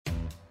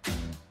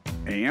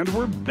And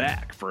we're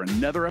back for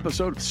another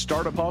episode of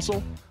Startup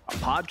Hustle, a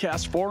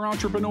podcast for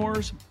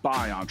entrepreneurs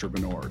by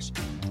entrepreneurs.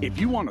 If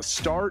you want to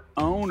start,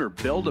 own, or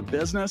build a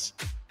business,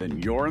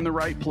 then you're in the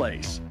right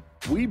place.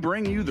 We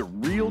bring you the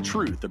real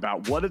truth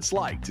about what it's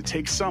like to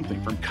take something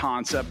from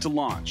concept to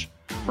launch.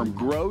 From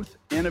growth,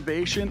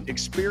 innovation,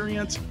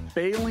 experience,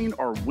 failing,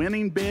 or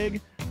winning big,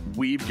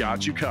 we've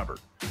got you covered.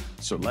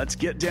 So let's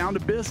get down to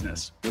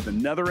business with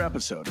another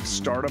episode of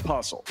Startup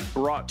Hustle,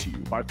 brought to you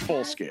by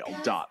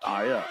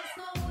Fullscale.io.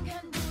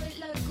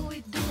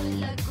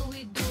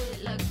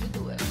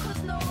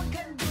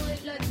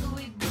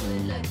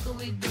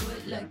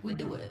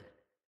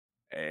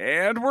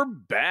 And we're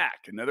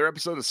back. Another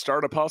episode of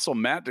Startup Hustle.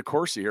 Matt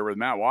DeCourcy here with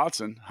Matt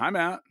Watson. Hi,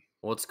 Matt.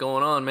 What's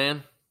going on,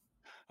 man?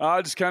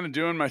 Just kind of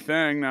doing my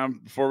thing now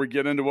before we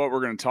get into what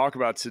we're going to talk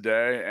about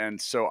today. And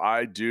so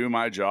I do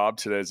my job.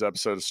 Today's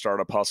episode of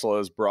Startup Hustle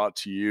is brought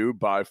to you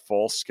by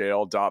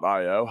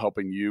Fullscale.io,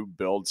 helping you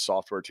build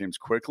software teams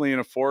quickly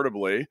and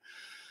affordably.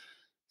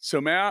 So,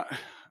 Matt,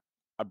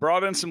 I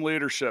brought in some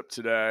leadership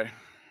today,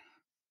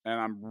 and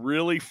I'm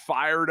really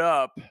fired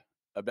up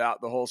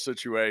about the whole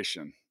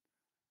situation.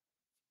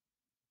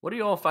 What are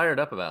you all fired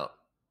up about?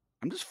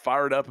 I'm just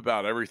fired up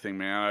about everything,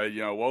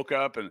 man. I woke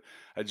up and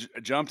I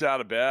jumped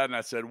out of bed and I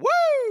said, woo,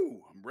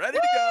 I'm ready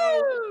to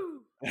go.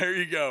 There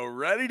you go.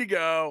 Ready to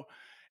go.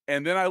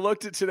 And then I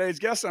looked at today's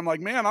guest and I'm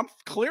like, man, I'm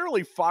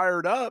clearly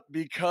fired up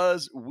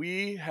because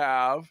we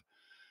have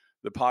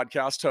the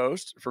podcast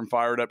host from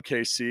Fired Up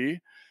KC,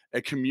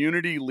 a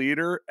community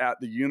leader at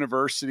the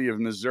University of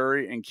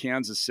Missouri in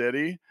Kansas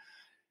City.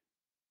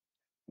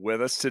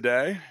 With us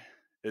today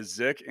is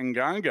Zik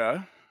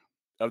Nganga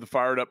of the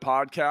Fired Up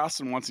podcast,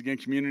 and once again,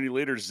 community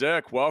leader.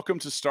 Zik, welcome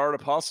to Startup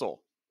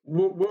Hustle.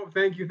 Well,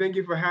 thank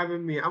you for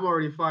having me. I'm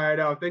already fired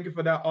up. Thank you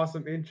for that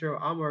awesome intro.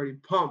 I'm already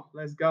pumped.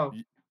 Let's go.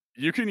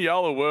 You can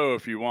yell a woo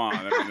if you want.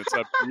 I mean, it's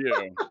up to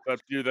you. It's up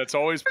to you. That's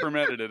always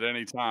permitted at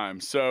any time.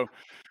 So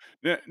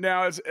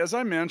now, as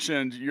I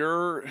mentioned,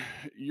 you're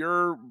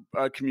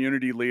a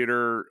community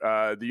leader.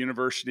 The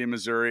University of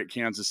Missouri at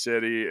Kansas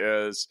City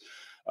is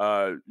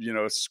a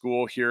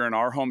school here in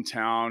our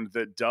hometown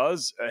that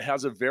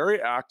has a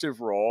very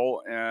active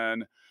role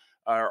in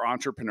our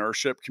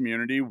entrepreneurship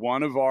community.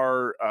 One of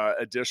our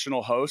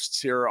additional hosts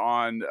here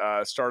on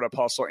Startup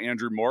Hustle,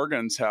 Andrew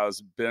Morgans,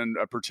 has been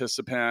a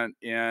participant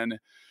in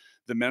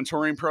the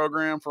mentoring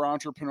program for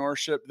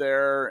entrepreneurship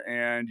there,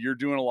 and you're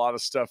doing a lot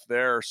of stuff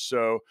there.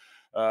 So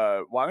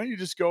why don't you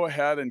just go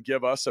ahead and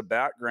give us a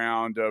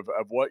background of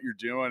what you're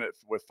doing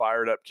with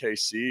Fired Up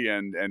KC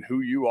and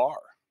who you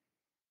are?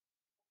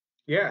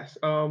 Yes.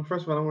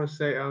 First of all, I want to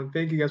say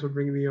thank you guys for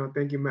bringing me on.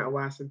 Thank you, Matt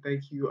Watson.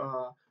 Thank you,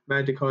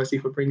 Matt DeCourcy,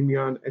 for bringing me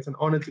on. It's an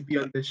honor to be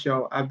on this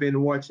show. I've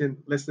been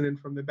listening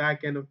from the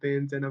back end of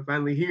things, and I'm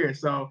finally here.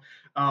 So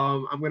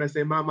I'm going to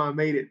say Mama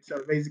made it.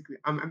 So basically,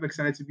 I'm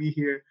excited to be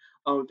here.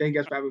 Thank you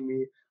guys for having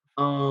me.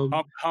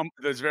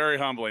 That's very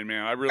humbling,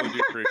 man. I really do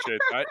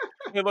appreciate that.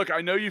 Hey, look,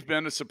 I know you've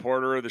been a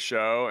supporter of the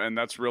show, and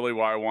that's really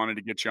why I wanted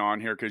to get you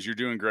on here, because you're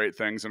doing great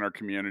things in our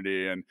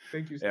community. And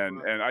thank you so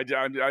much. And I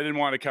didn't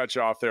want to cut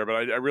you off there, but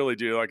I really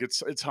do. Like,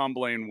 it's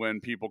humbling when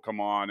people come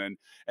on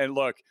and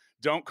look.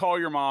 Don't call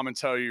your mom and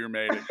tell you you're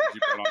made it because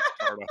you've been on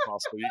Startup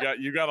Hustle.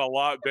 You got a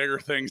lot bigger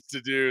things to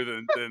do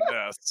than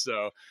this.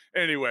 So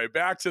anyway,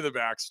 back to the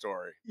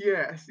backstory.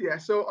 Yes, yeah.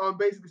 So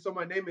basically, so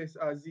my name is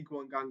Zik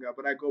Nganga,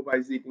 but I go by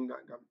Zik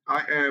Nganga.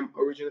 I am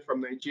originally from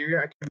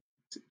Nigeria. I came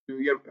to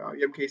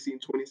UMKC in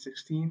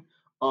 2016.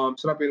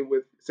 So I've been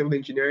with civil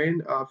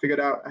engineering. Figured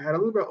out I had a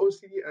little bit of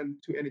OCD and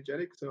too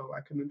energetic, so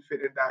I couldn't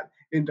fit in that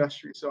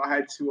industry. So I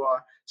had to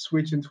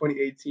switch in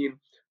 2018.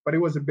 But it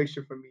was a big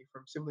shift for me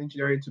from civil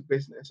engineering to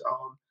business.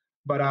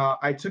 But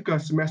I took a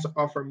semester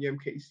off from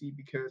UMKC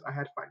because I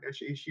had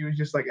financial issues,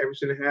 just like every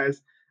student has.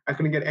 I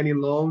couldn't get any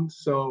loans,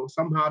 so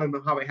somehow I don't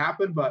know how it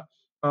happened, but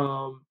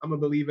I'm a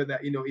believer that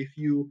if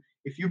you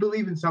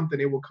believe in something,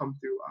 it will come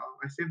through.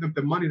 I saved up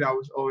the money that I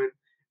was owing,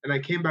 and I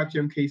came back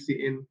to UMKC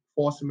in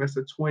fall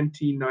semester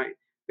 29. I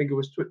think it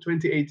was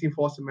 2018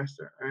 fall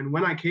semester. And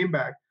when I came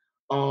back,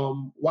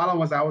 while I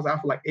was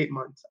out for like 8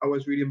 months. I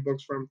was reading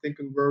books from Think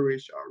and Grow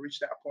Rich, Rich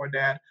Dad Poor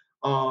Dad,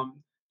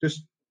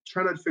 just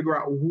trying to figure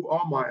out who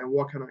am I and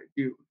what can I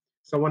do.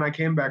 So when I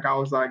came back, I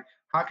was like,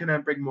 how can I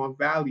bring more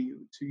value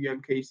to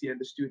UMKC and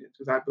the students?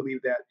 Because I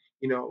believe that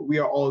we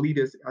are all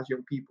leaders as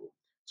young people.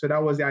 So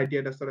that was the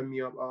idea that started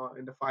me up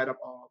in the Fired Up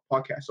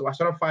podcast. So I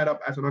started Fired Up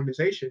as an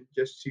organization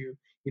just to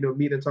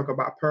meet and talk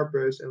about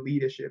purpose and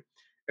leadership.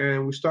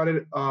 And we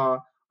started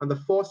on the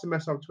fall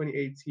semester of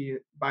 2018.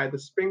 By the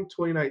spring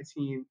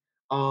 2019,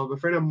 a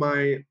friend of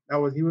mine,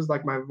 he was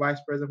like my vice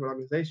president for the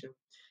organization,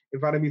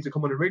 invited me to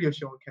come on a radio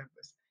show on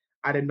campus.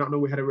 I did not know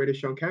we had a radio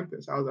show on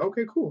campus. I was like,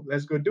 okay, cool,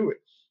 let's go do it.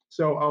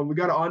 So we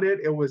got on it.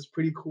 It was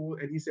pretty cool.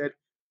 And he said,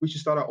 we should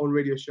start our own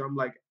radio show. I'm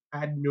like, I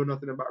hadn't know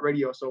nothing about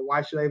radio, so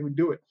why should I even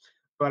do it?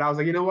 But I was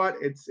like, you know what?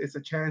 It's a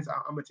chance.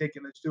 I'm gonna take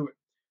it. Let's do it.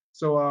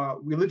 So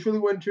we literally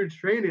went through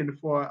training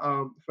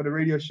for the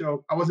radio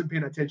show. I wasn't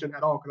paying attention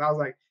at all because I was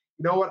like,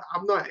 you know what?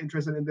 I'm not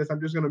interested in this.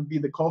 I'm just gonna be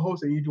the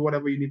co-host, and you do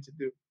whatever you need to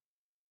do.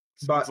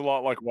 Sounds But a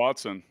lot like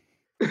Watson.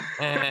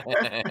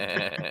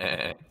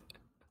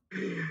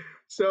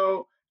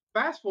 so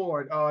fast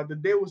forward, the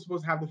day was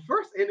supposed to have the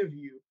first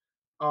interview.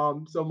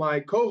 So my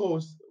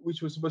co-host,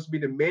 which was supposed to be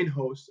the main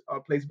host,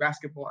 plays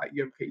basketball at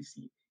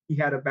UMKC. He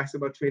had a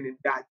basketball training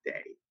that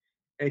day,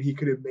 and he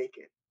couldn't make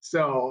it.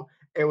 So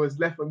it was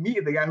left for me,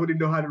 the guy who didn't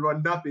know how to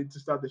run nothing, to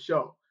start the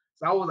show.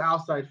 So I was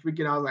outside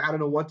freaking out. I was like, I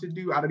don't know what to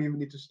do. I don't even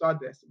need to start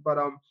this. But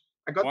I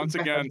got Once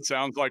again,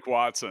 sounds like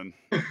Watson.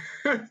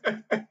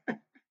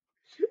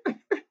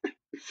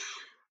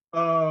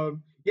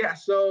 Yeah,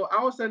 so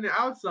I was standing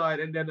outside,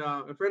 and then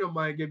a friend of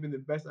mine gave me the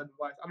best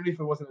advice. I don't know if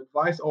it was an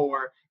advice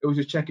or it was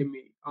just checking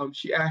me.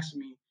 She asked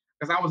me,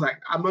 because I was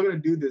like, I'm not gonna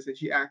do this, and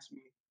she asked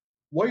me,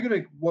 what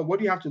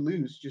do you have to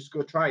lose? Just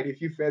go try it.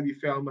 If you fail, you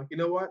fail. I'm like, you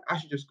know what? I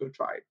should just go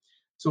try it.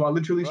 So I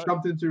literally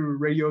jumped into a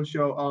radio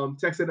show,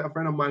 texted a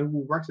friend of mine who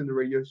works in the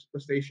radio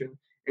station,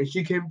 and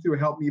she came through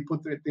and helped me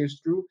put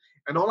things through.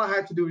 And all I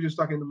had to do was just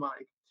talk in the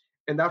mic.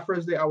 And that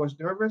first day I was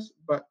nervous,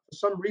 but for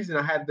some reason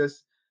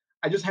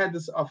I just had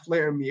this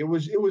flair in me. It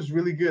was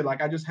really good.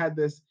 Like I just had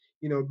this,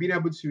 being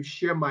able to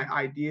share my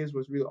ideas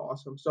was really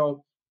awesome.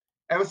 So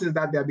ever since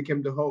that day, I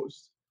became the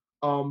host.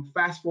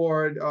 Fast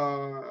forward,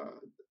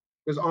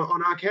 because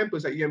on our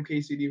campus at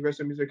UMKC, the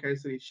University of Missouri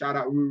Kansas City, shout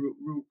out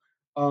Roo.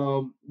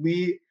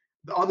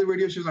 The other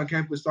radio shows on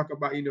campus talk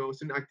about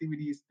certain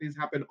activities, things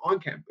happen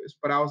on campus.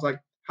 But I was like,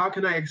 how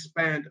can I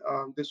expand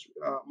this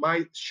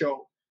my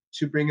show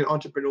to bring in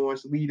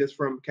entrepreneurs, leaders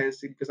from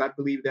Kansas City? Because I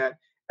believe that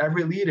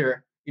every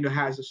leader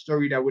has a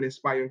story that would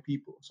inspire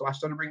people. So I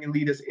started bringing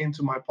leaders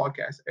into my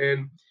podcast.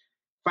 And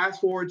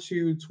fast forward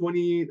to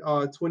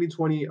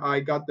 2020, I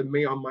got the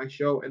mayor on my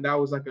show, and that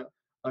was like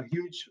a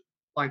huge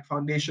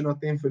foundational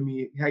thing for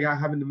me,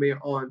 having the mayor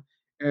on.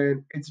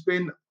 And it's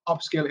been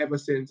upscale ever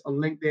since. On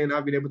LinkedIn,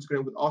 I've been able to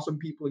connect with awesome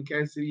people in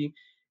Kansas City.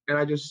 And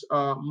I just,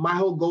 my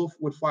whole goal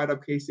with Fired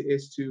Up KC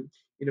is to,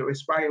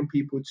 inspiring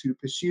people to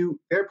pursue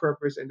their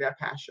purpose and their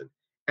passion,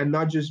 and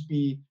not just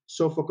be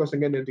so focused on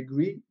getting a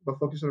degree, but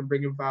focus on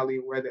bringing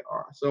value where they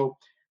are. So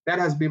that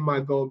has been my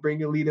goal,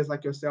 bringing leaders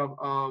like yourself,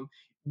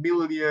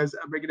 millionaires,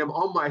 and bringing them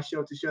on my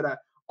show to show that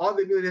all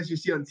the millionaires you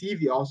see on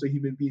TV are also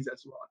human beings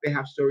as well. They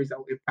have stories that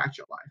will impact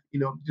your life,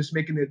 just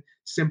making it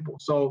simple.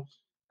 So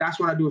that's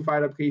what I do with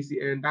Fired Up Casey,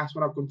 and that's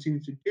what I've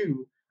continued to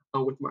do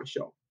with my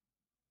show.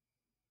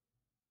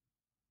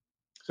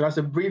 So that's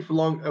a brief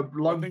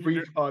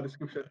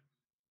description.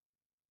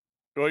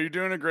 Well, you're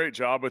doing a great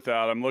job with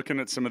that. I'm looking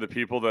at some of the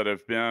people that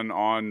have been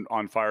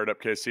on Fired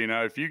Up KC.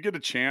 Now, if you get a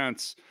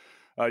chance,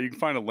 you can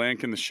find a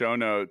link in the show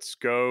notes.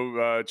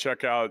 Go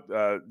check out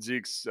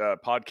Zeke's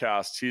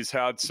podcast. He's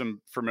had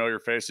some familiar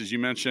faces. You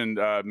mentioned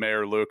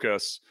Mayor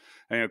Lucas.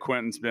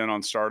 Quentin's been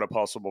on Startup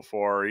Hustle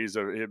before.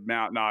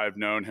 Matt and I have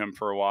known him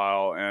for a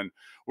while, and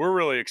we're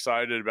really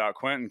excited about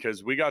Quentin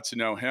because we got to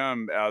know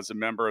him as a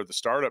member of the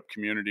startup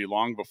community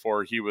long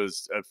before he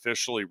was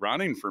officially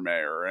running for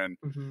mayor. And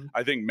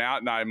I think Matt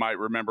and I might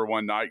remember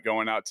one night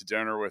going out to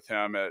dinner with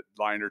him at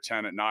 9 or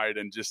 10 at night,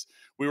 and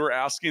we were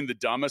asking the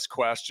dumbest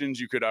questions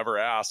you could ever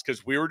ask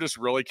because we were just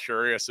really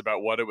curious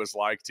about what it was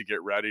like to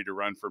get ready to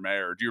run for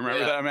mayor. Do you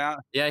remember that, Matt?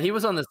 Yeah, he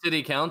was on the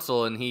city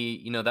council, and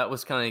he, that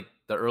was kind of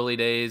the early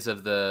days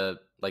of the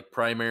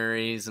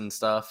primaries and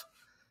stuff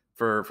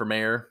for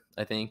mayor,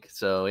 I think.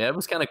 So yeah, it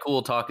was kind of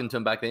cool talking to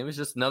him back then. He was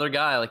just another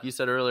guy, like you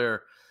said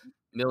earlier,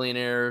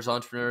 millionaires,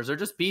 entrepreneurs, they're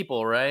just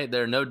people, right?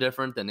 They're no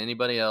different than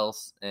anybody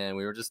else. And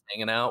we were just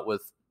hanging out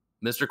with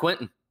Mr.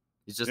 Quentin.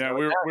 He's just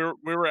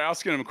we were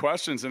asking him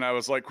questions, and I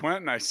was like,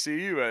 Quentin, I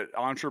see you at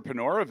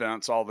entrepreneur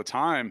events all the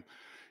time.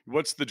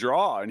 What's the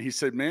draw? And he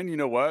said, man, you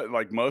know what?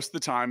 Like most of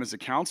the time as a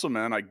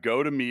councilman, I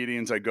go to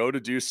meetings, I go to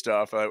do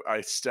stuff.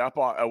 I step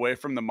away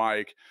from the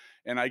mic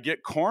and I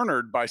get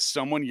cornered by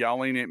someone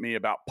yelling at me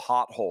about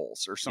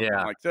potholes or something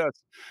like this.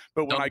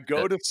 But when I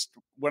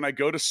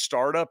go to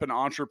startup and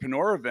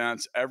entrepreneur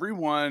events,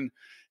 everyone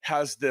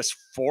has this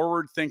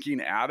forward-thinking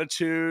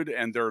attitude,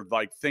 and they're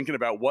like thinking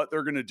about what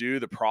they're going to do,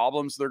 the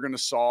problems they're going to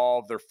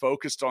solve. They're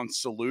focused on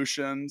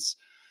solutions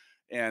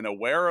and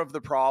aware of the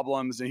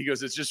problems. And he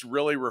goes, it's just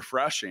really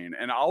refreshing.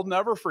 And I'll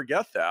never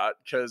forget that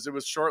because it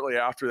was shortly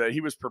after that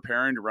he was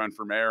preparing to run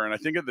for mayor. And I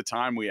think at the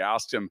time we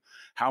asked him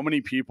how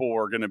many people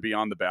were going to be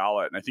on the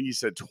ballot. And I think he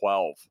said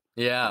 12.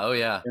 Yeah. Oh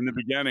yeah. In the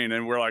beginning.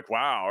 And we're like,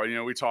 wow,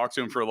 we talked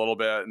to him for a little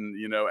bit and,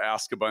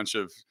 asked a bunch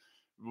of,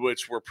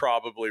 which were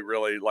probably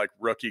really like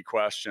rookie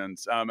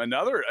questions.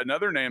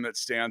 Another name that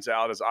stands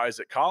out is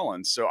Isaac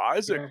Collins. So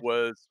Isaac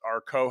was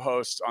our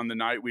co-host on the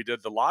night we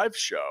did the live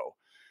show.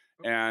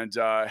 And we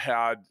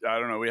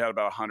had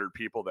about 100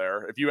 people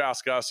there. If you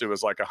ask us, it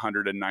was like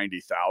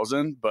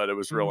 190,000, but it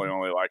was really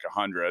only like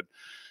 100.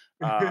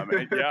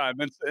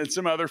 And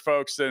some other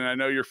folks. And I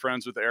know you're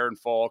friends with Aaron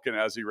Falk and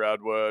Ezzy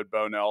Redwood,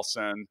 Bo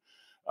Nelson,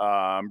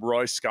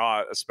 Roy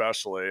Scott,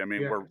 especially. I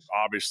mean, we're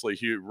obviously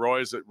huge.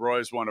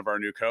 Roy's one of our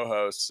new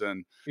co-hosts,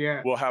 and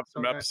we'll have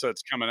some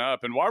episodes coming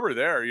up. And while we're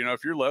there,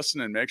 if you're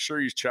listening, make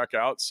sure you check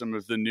out some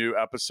of the new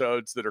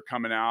episodes that are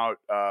coming out.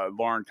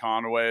 Lauren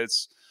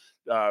Conway's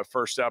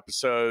first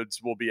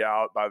episodes will be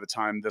out by the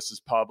time this is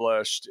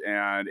published.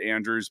 And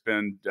Andrew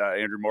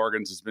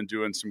Morgans has been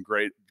doing some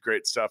great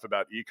stuff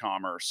about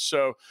e-commerce.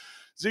 So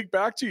Zeke,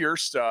 back to your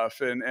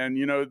stuff. And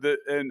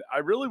I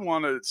really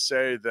want to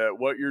say that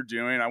what you're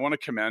doing, I want to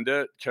commend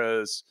it,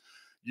 because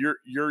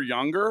you're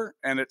younger,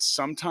 and it's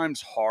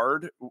sometimes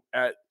hard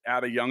at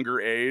a younger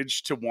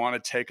age to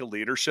want to take a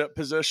leadership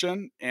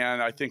position.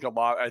 And I think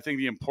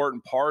the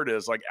important part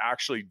is like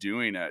actually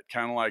doing it.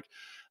 Kind of like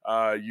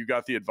you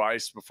got the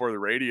advice before the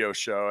radio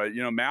show.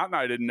 Matt and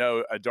I didn't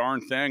know a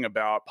darn thing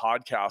about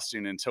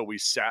podcasting until we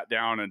sat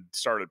down and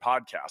started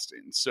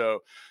podcasting. So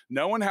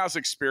no one has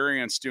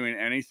experience doing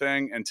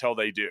anything until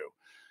they do.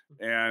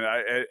 And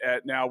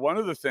now one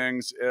of the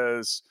things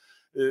is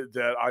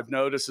that I've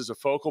noticed as a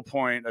focal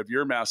point of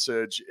your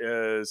message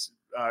is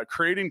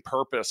creating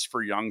purpose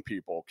for young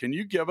people. Can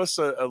you give us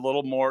a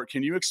little more?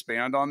 Can you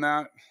expand on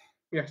that?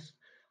 Yes.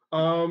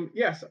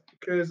 Yes,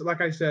 because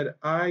like I said,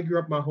 I grew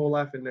up my whole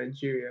life in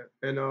Nigeria,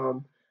 and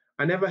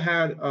I never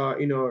had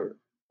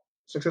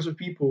successful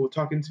people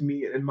talking to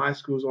me in my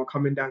schools or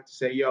coming down to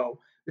say, "Yo,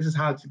 this is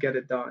how to get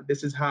it done.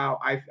 This is how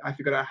I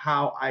figured out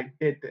how I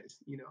did this."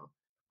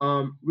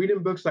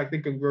 Reading books like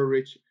Think and Grow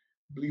Rich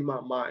blew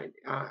my mind.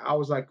 I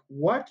was like,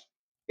 "What?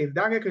 If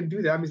that guy can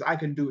do that means I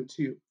can do it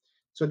too."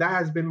 So that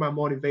has been my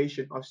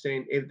motivation of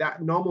saying, if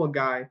that normal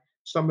guy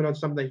stumbled on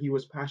something he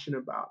was passionate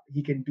about,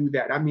 he can do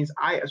that. That means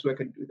I as well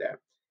can do that.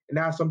 And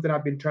that's something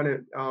I've been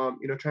trying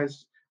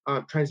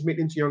to transmit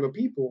into younger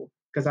people,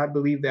 because I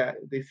believe that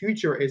the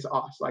future is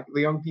us. Like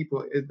the young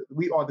people,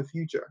 we are the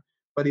future.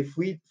 But if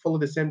we follow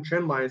the same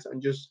trend lines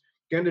and just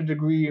get a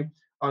degree,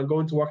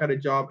 going to work at a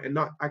job and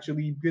not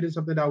actually building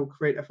something that will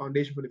create a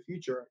foundation for the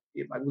future,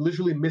 we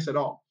literally miss it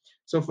all.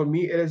 So for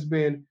me, it has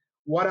been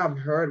what I've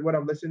heard, what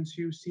I've listened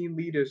to, seen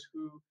leaders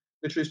who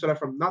literally started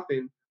from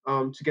nothing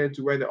to get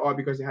into where they are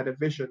because they had a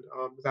vision.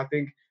 Because I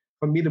think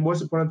for me, the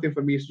most important thing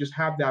for me is just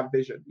have that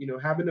vision,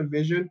 having a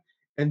vision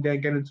and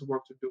then getting to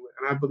work to do it.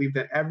 And I believe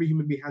that every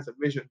human being has a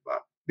vision,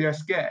 but they're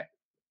scared.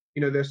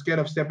 They're scared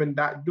of doing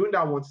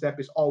that one step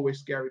is always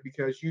scary,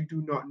 because you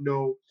do not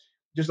know,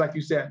 just like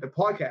you said, the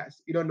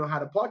podcast, you don't know how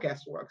the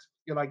podcast works.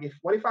 You're like,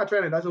 what if I try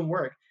and it doesn't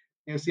work?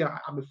 See,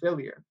 I'm a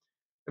failure.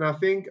 And I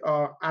think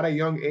at a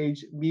young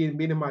age,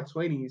 being in my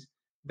 20s,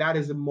 that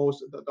is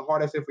the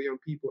hardest thing for young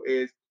people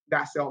is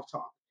that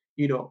self-talk.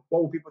 What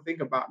will people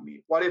think about me?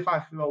 What if I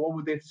fail? What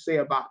would they say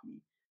about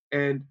me?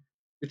 And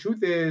the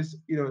truth is,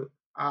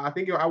 I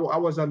think I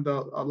was on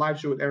the live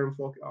show with Aaron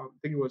Falk, I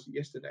think it was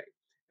yesterday.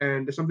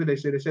 And there's something they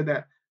said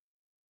that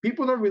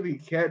people don't really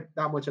care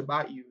that much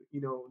about you.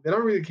 They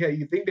don't really care.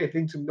 You think they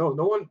think to know.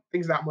 No one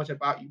thinks that much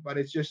about you, but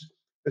it's just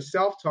the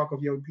self-talk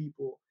of young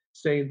people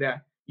saying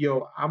that,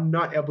 I'm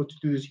not able to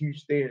do this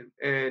huge thing.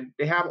 And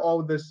they have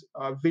all this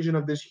vision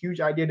of this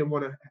huge idea they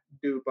want to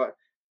do, but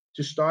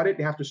to start it,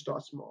 they have to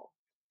start small.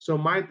 So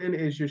my thing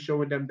is just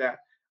showing them that,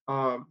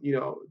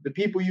 the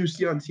people you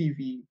see on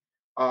TV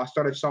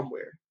started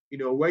somewhere.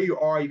 Where you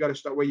are, you got to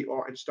start where you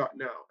are and start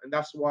now. And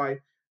that's why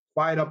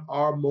Fired Up,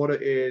 our motto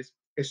is,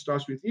 it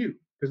starts with you,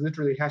 because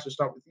literally it has to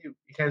start with you.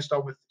 You can't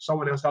start with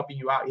someone else helping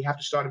you out. You have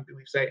to start and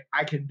believe, say,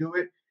 I can do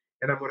it,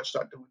 and I'm going to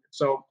start doing it.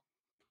 So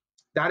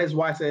that is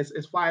why I say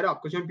it's fired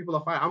up, because young people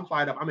are fired. I'm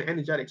fired up. I'm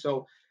energetic.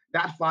 So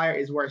that fire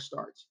is where it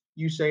starts.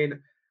 You saying,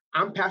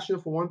 I'm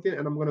passionate for one thing,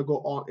 and I'm going to go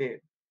all in.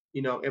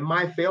 It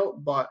might fail,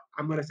 but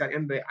I'm going to say at the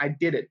end of the day, I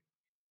did it.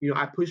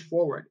 I pushed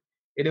forward.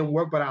 It didn't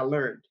work, but I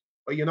learned.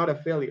 But you're not a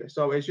failure.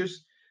 So it's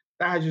just,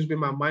 that has just been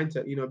my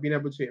mindset, being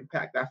able to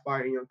impact that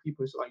fire in young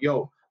people. It's like,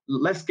 yo,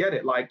 let's get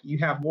it. Like, you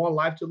have more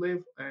life to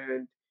live,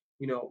 and,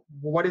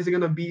 what is it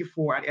going to be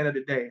for at the end of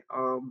the day?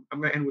 I'm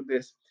going to end with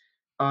this.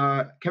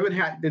 Kevin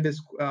Hart did this,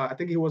 I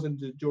think he was in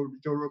the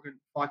Joe Rogan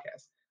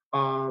podcast.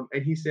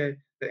 And he said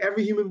that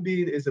every human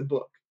being is a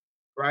book,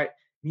 right?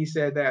 And he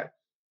said that,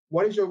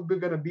 what is your book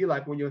going to be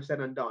like when you're said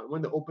and done?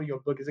 When they open your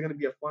book, is it going to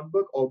be a fun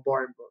book or a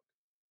boring book?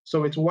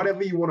 So it's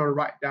whatever you want to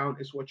write down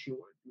is what you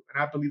want to do.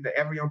 And I believe that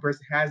every young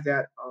person has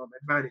that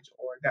advantage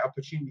or that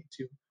opportunity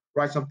to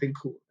write something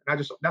cool. And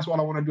that's what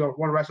I want to do. I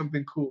want to write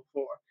something cool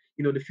for,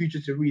 the future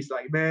to reach.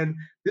 Like, man,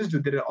 this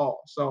dude did it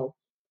all. So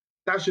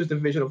that's just the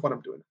vision of what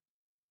I'm doing.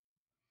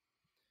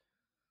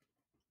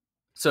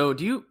 So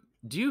do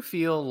you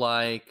feel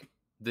like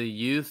the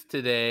youth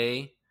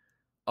today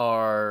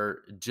are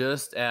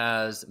just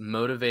as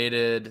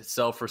motivated,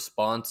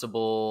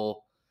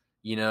 self-responsible,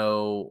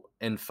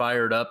 and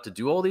fired up to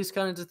do all these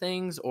kinds of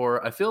things?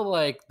 Or I feel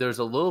like there's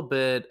a little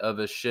bit of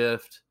a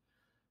shift,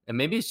 and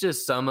maybe it's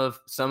just some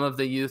of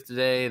the youth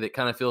today that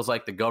kind of feels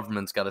like the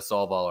government's got to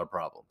solve all our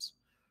problems,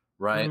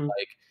 right? Mm-hmm.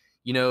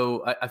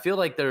 Like, I feel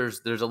like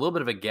there's a little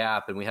bit of a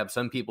gap, and we have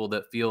some people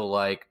that feel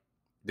like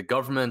the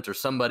government or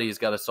somebody's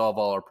got to solve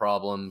all our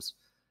problems,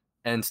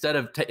 and instead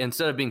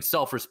of being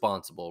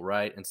self-responsible,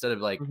 right? Instead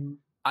of like, Mm-hmm.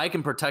 I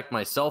can protect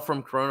myself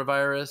from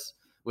coronavirus,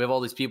 we have all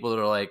these people that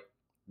are like,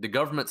 the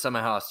government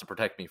somehow has to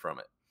protect me from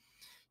it.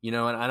 And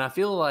I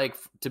feel like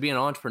to be an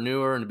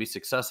entrepreneur and to be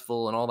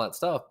successful and all that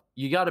stuff,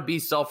 you got to be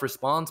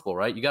self-responsible,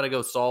 right? You got to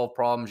go solve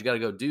problems. You got to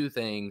go do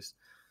things.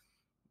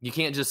 you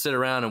can't just sit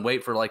around and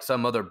wait for like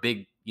some other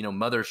big,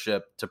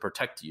 mothership to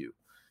protect you.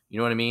 You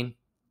know what I mean?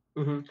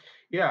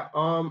 Yeah.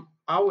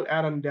 I would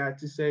add on that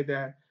to say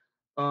that,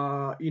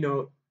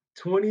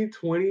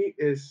 2020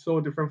 is so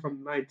different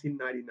from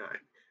 1999,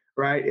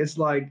 right? It's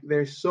like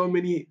there's so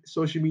many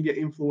social media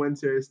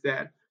influencers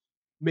that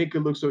make it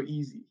look so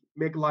easy,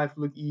 make life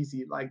look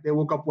easy. Like they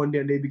woke up one day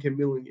and they became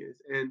millionaires.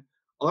 And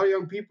a lot of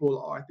young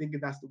people are thinking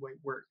that's the way it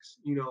works.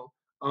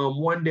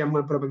 One day I'm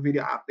going to put up a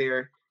video out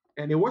there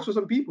and it works for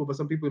some people, but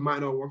some people it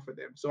might not work for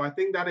them. So I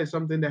think that is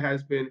something that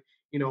has been,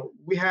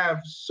 we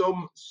have so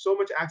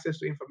much access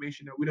to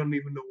information that we don't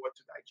even know what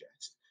to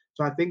digest.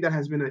 So I think that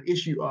has been an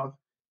issue of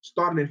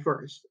starting it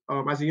first.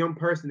 As a young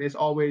person, it's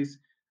always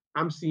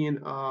I'm seeing,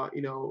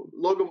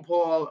 Logan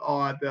Paul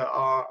or the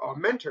our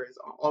mentors,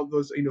 all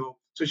those,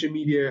 social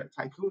media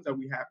tycoons that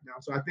we have now.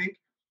 So I think,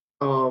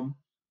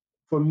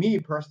 for me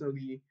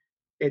personally,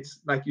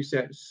 it's like you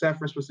said,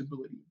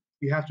 self-responsibility.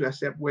 You have to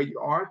accept where you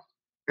are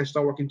and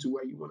start working to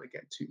where you want to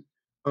get to.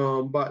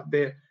 But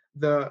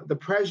the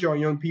pressure on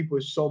young people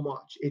is so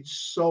much.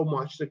 It's so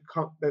much.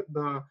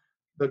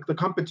 The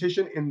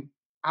competition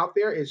out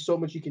there is so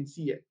much. You can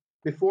see it.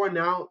 Before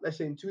now, let's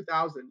say in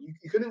 2000,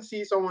 you couldn't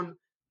see someone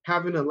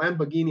having a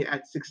Lamborghini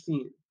at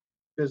 16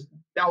 because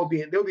they'll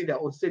be in their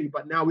own city.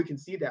 But now we can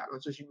see that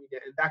on social media,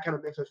 and that kind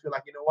of makes us feel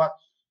like, you know what?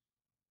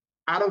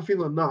 I don't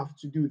feel enough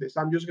to do this.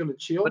 I'm just gonna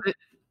chill.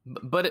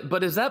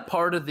 But is that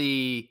part of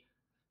the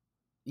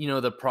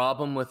the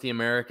problem with the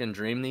American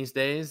dream these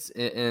days,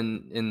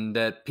 in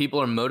that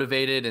people are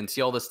motivated and see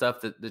all this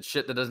stuff that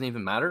shit that doesn't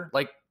even matter?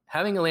 Like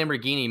having a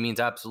Lamborghini means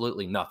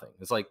absolutely nothing.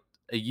 It's like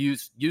a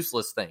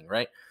useless thing,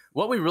 right?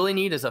 What we really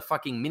need is a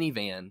fucking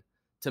minivan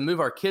to move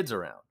our kids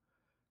around.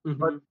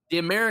 But the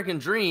American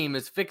dream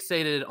is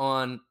fixated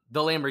on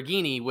the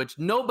Lamborghini, which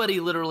nobody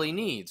literally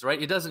needs, right?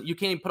 You can't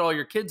even put all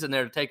your kids in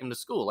there to take them to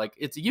school. Like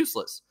it's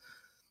useless.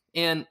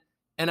 And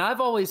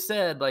I've always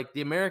said, like,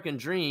 the American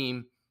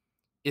dream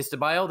is to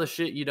buy all the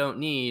shit you don't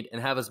need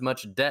and have as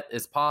much debt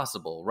as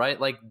possible,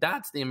 right? Like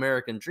that's the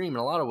American dream in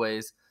a lot of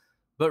ways.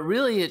 But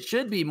really it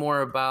should be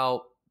more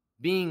about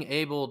being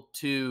able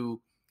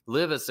to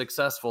live a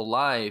successful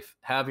life,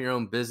 have your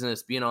own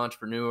business, be an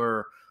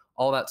entrepreneur,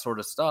 all that sort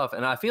of stuff.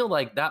 And I feel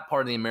like that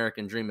part of the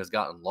American dream has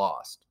gotten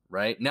lost,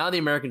 right? Now the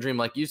American dream,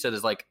 like you said,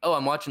 is like, oh,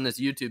 I'm watching this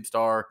YouTube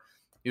star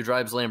who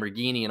drives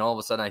Lamborghini, and all of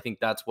a sudden I think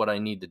that's what I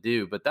need to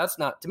do. But that's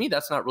not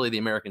really the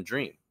American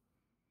dream.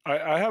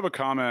 I have a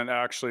comment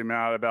actually,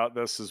 Matt, about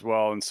this as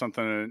well, and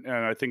something,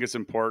 and I think it's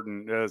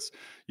important, is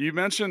you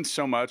mentioned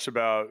so much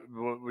about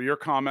your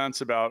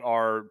comments about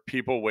are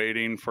people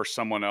waiting for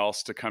someone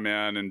else to come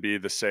in and be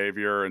the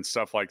savior and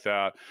stuff like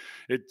that.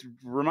 It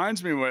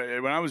reminds me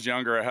when I was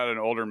younger, I had an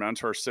older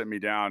mentor sit me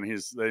down.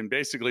 He's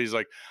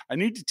like, I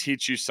need to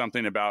teach you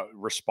something about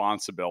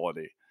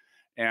responsibility.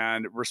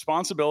 And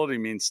responsibility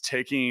means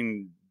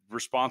taking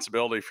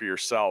responsibility for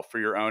yourself, for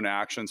your own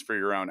actions, for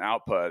your own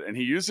output. And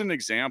he used an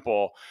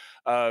example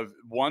of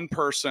one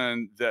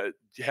person that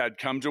had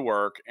come to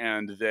work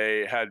and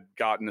they had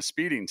gotten a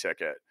speeding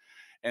ticket.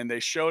 And they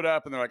showed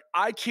up and they're like,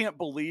 I can't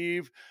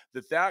believe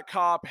that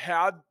cop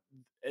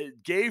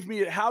gave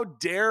me, how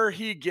dare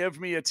he give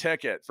me a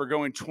ticket for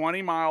going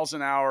 20 miles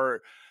an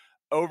hour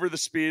over the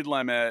speed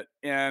limit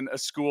in a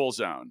school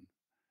zone.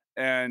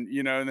 And,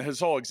 and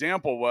his whole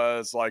example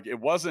was like, it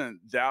wasn't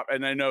that.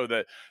 And I know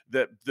that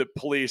the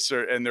police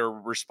and their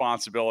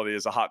responsibility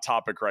is a hot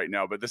topic right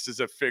now, but this is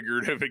a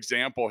figurative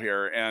example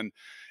here. And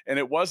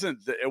it was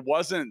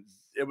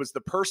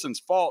the person's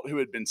fault who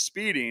had been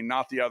speeding,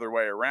 not the other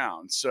way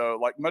around. So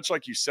much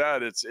like you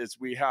said,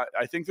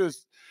 I think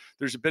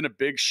there's been a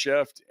big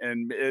shift,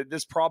 and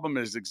this problem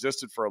has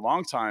existed for a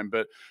long time,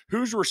 but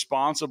who's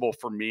responsible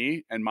for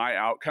me and my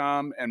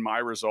outcome and my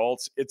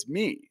results? It's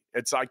me.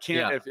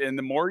 And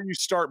the more you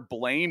start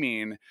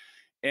blaming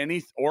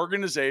any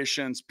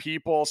organizations,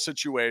 people,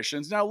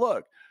 situations. Now,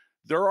 look,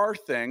 there are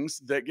things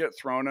that get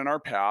thrown in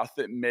our path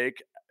that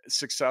make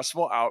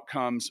successful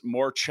outcomes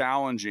more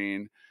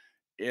challenging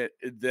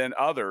than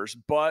others.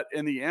 But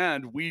in the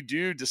end, we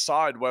do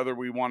decide whether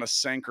we want to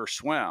sink or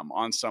swim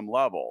on some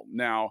level.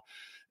 Now,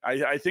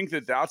 I think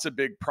that's a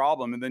big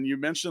problem. And then you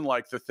mentioned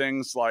like the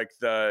things like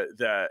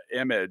the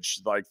image,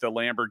 like the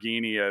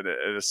Lamborghini at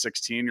a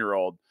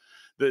 16-year-old.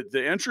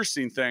 The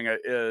interesting thing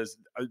is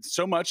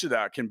so much of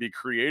that can be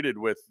created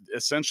with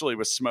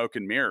smoke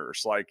and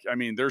mirrors. Like, I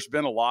mean, there's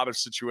been a lot of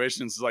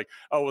situations like,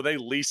 oh, well, they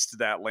leased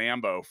that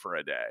Lambo for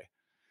a day,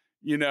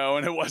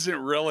 and it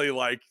wasn't really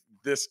like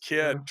this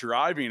kid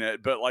driving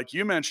it. But like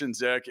you mentioned,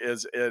 Zick,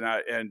 and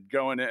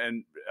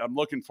I'm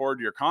looking forward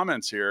to your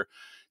comments here,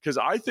 because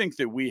I think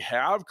that we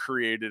have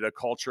created a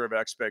culture of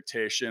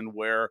expectation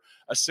where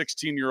a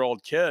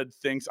 16-year-old kid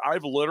thinks,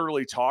 I've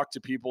literally talked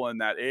to people in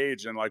that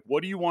age and like,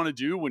 what do you want to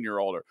do when you're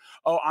older?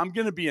 Oh, I'm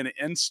going to be an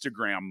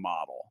Instagram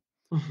model.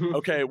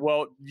 Okay,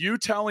 well, you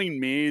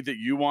telling me that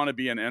you want to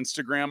be an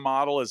Instagram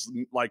model is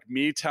like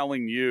me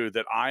telling you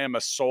that I am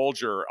a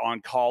soldier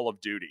on Call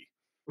of Duty.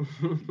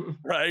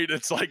 Right?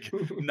 It's like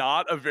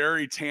not a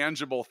very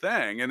tangible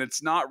thing, and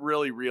it's not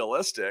really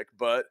realistic,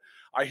 but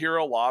I hear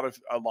a lot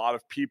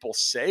of people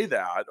say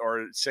that,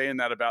 or saying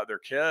that about their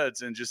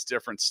kids, and just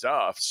different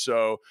stuff.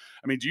 So,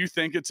 I mean, do you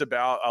think it's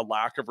about a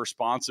lack of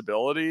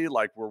responsibility?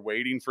 Like we're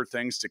waiting for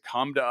things to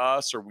come to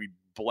us, or we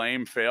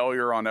blame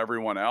failure on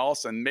everyone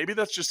else? And maybe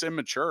that's just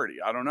immaturity.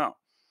 I don't know.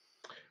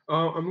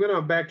 I'm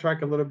gonna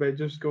backtrack a little bit,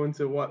 just go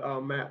into what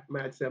Matt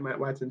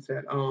Watson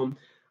said.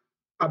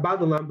 About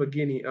the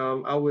Lamborghini,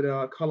 I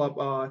would call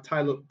up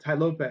Ty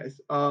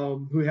Lopez,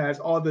 who has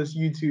all this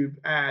YouTube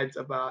ads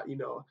about,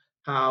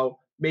 how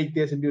make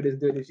this and do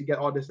this, you get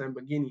all this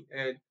Lamborghini.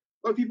 And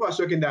a lot of people are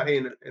soaking that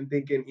in and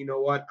thinking, you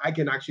know what, I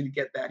can actually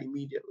get that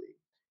immediately.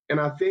 And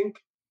I think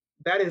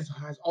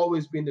has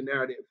always been the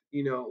narrative,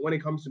 when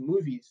it comes to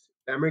movies,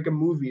 the American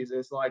movies.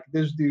 It's like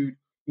this dude,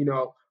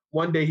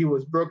 one day he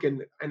was broke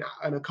in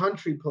a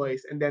country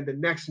place, and then the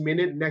next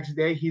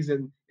day he's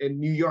in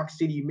New York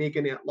City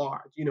making it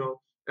large,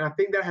 and I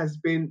think that has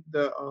been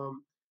the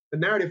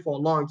narrative for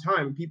a long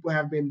time. People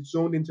have been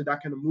zoned into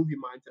that kind of movie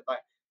mindset. Like,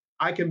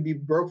 I can be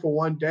broke for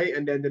one day,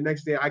 and then the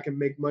next day I can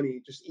make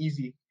money just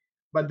easy.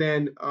 But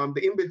then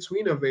the in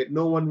between of it,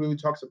 no one really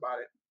talks about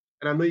it.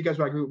 And I know you guys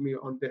will agree with me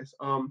on this.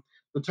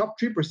 The top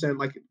 3%,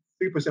 like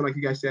 3%, like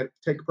you guys said,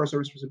 take personal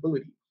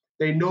responsibility.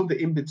 They know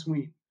the in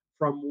between.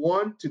 From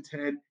 1 to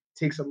 10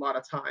 takes a lot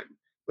of time.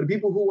 But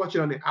people who watch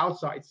it on the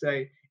outside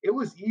say, it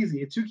was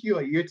easy. It took you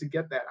a year to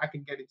get that. I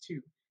can get it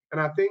too. And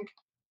I think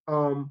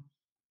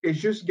it's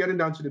just getting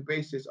down to the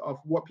basis of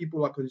what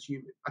people are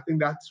consuming. I think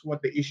that's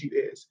what the issue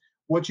is.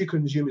 What you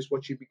consume is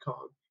what you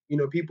become.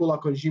 People are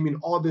consuming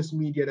all this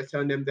media that's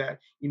telling them that,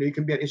 you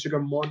can be an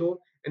Instagram model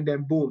and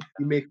then boom,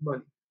 you make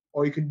money.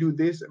 Or you can do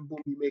this and boom,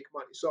 you make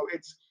money. So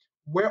it's,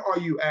 where are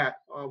you at?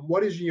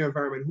 What is your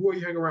environment? Who are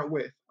you hanging around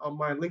with? On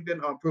my LinkedIn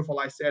profile,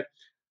 I said,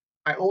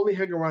 I only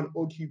hang around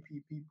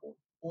OQP people,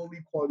 only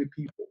quality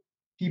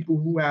people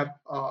who have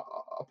a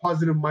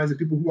positive mindset,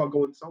 people who are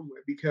going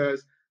somewhere,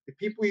 because the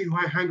people you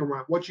hang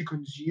around, what you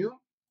consume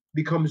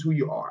becomes who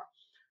you are.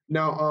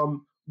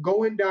 Now,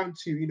 going down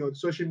to,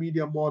 social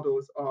media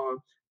models,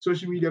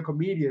 social media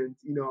comedians,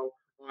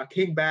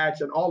 King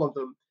Batch and all of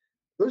them,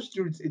 those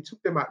dudes, it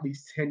took them at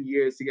least 10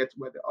 years to get to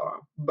where they are.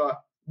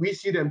 But we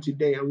see them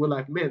today and we're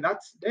like, man,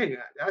 that's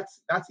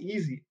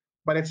easy.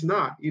 But it's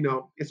not,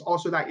 it's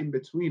also that in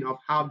between of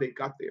how they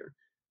got there.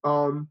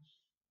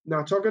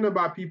 Now, talking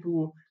about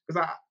people,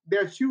 because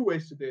there are two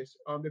ways to this.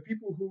 There are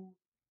people who,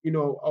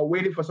 are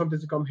waiting for something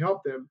to come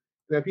help them.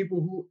 There are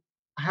people who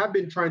have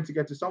been trying to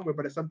get to somewhere,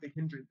 but there's something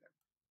hindering them.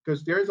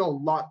 Because there's a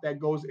lot that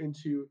goes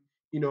into,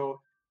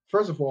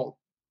 first of all,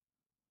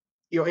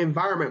 your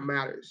environment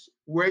matters.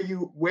 Where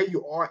you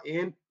are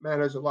in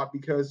matters a lot,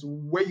 because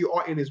where you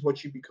are in is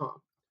what you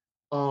become.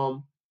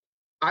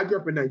 I grew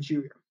up in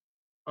Nigeria.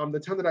 The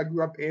town that I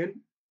grew up in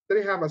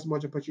didn't have as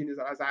much opportunities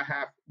as I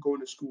have going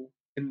to school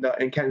in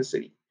Kansas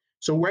City.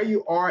 So where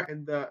you are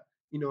in the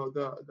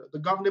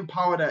governing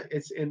power that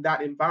is in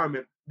that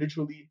environment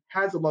literally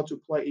has a lot to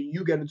play in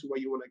you getting to where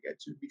you want to get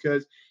to.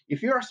 Because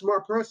if you're a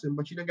smart person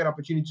but you don't get an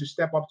opportunity to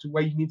step up to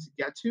where you need to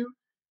get to,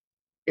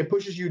 it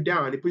pushes you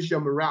down. It pushes your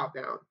morale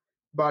down.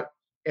 But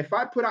if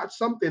I put out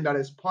something that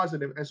is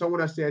positive and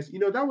someone else says,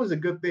 that was a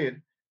good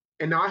thing,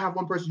 and now I have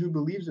one person who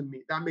believes in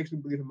me, that makes me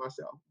believe in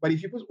myself. But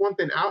if you put one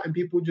thing out and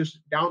people just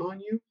down on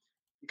you,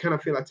 you kind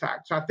of feel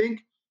attacked. So I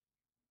think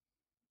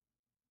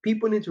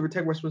people need to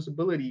take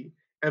responsibility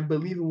and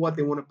believe in what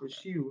they want to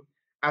pursue,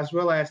 as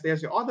well as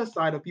there's the other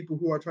side of people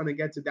who are trying to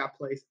get to that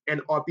place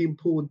and are being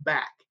pulled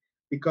back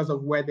because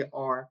of where they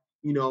are,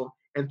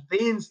 and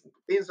things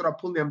that are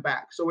pulling them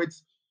back. So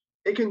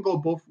it can go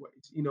both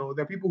ways.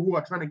 There are people who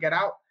are trying to get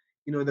out,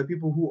 there are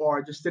people who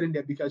are just sitting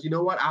there because,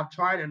 I've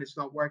tried and it's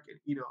not working,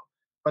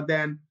 But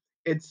then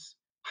it's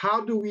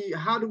how do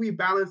we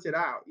balance it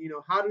out?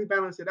 How do we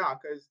balance it out?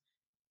 Because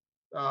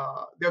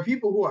there are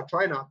people who are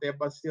trying out there,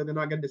 but still they're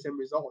not getting the same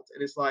results.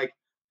 And it's like,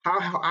 how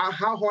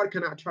hard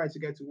can I try to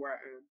get to where I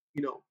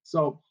am?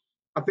 So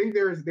I think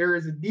there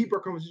is a deeper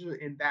conversation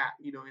in that,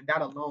 in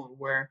that alone,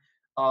 where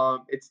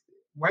it's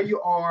where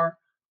you are,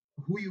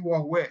 who you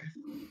are with,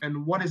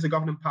 and what is the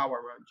governing power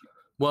around you.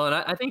 Well, and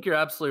I think you're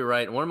absolutely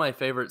right. One of my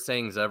favorite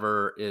sayings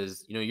ever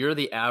is, you're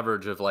the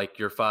average of like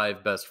your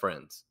 5 best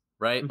friends,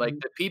 right? Mm-hmm. Like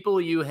the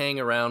people you hang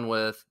around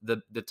with,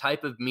 the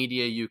type of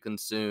media you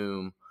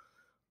consume,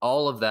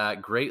 all of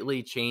that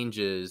greatly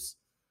changes,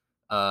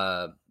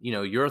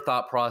 your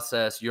thought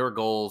process, your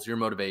goals, your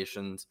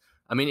motivations.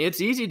 I mean,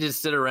 it's easy to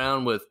sit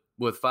around with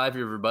 5 of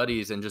your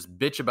buddies and just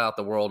bitch about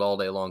the world all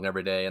day long,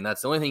 every day. And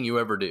that's the only thing you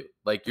ever do.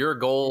 Like your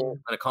goal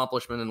and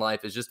accomplishment in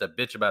life is just to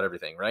bitch about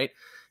everything, right?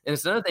 And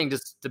it's another thing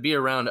just to be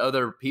around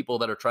other people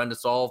that are trying to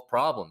solve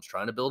problems,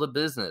 trying to build a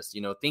business,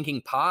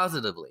 thinking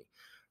positively,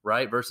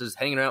 right? Versus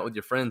hanging out with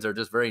your friends that are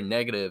just very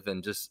negative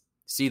and just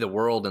see the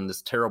world in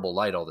this terrible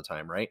light all the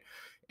time, right?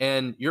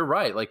 And you're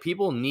right. Like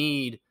people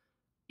need,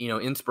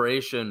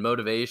 inspiration,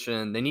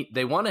 motivation.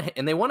 They want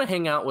to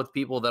hang out with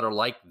people that are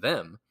like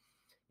them.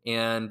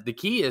 And the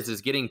key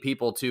is getting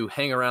people to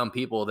hang around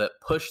people that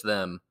push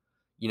them,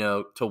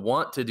 to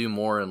want to do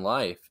more in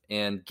life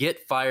and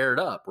get fired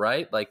up,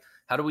 right? Like,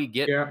 how do we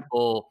get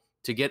people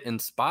to get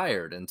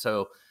inspired. And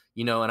so,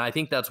 you know, and I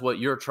think that's what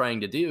you're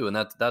trying to do. And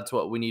that's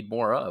what we need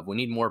more of. We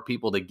need more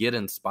people to get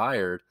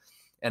inspired.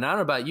 And I don't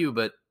know about you,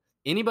 but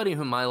anybody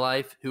in my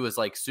life who is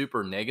like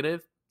super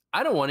negative,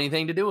 I don't want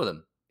anything to do with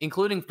them,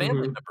 including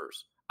family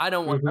members. I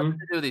don't want nothing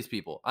to do with these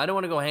people. I don't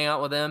want to go hang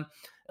out with them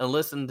and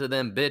listen to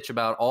them bitch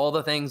about all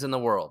the things in the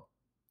world.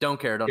 Don't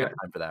care. Don't have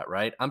time for that,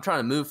 right? I'm trying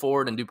to move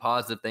forward and do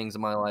positive things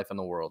in my life and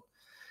the world.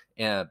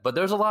 But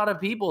there's a lot of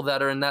people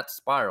that are in that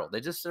spiral. They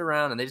just sit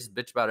around and they just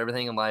bitch about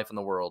everything in life and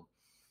the world,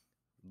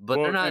 but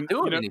they're not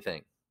doing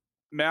anything.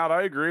 Matt,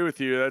 I agree with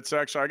you. That's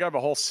actually, I got a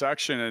whole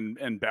section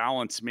in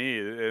Balance Me,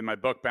 in my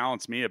book,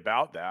 Balance Me,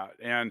 about that.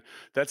 And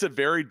that's a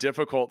very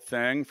difficult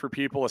thing for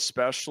people,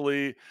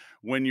 especially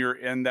when you're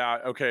in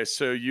that. Okay,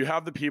 so you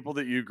have the people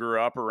that you grew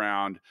up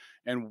around,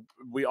 and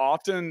we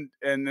often,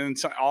 and then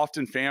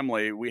often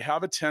family, we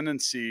have a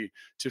tendency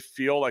to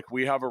feel like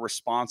we have a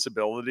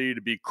responsibility to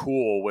be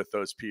cool with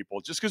those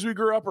people just because we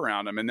grew up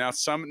around them. And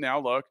now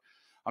look,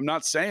 I'm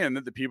not saying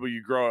that the people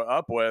you grow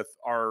up with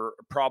are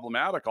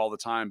problematic all the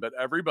time, but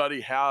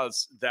everybody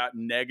has that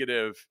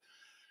negative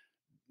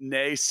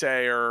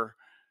naysayer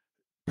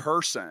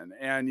person.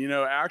 And, you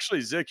know, actually,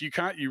 Zik,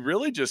 you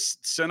really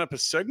just sent up a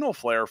signal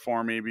flare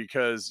for me,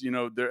 because, you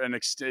know, they're an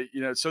extent,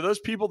 you know, so those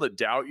people that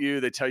doubt you,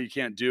 they tell you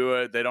can't do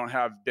it, they don't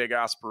have big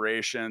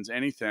aspirations,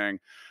 anything.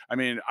 I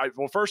mean,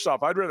 well, first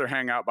off, I'd rather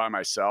hang out by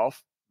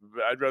myself.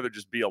 I'd rather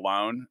just be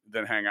alone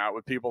than hang out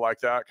with people like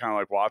that, kind of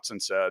like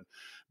Watson said.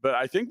 But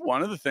I think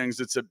one of the things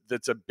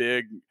that's a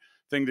big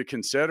thing to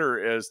consider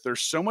is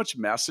there's so much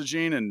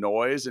messaging and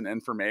noise and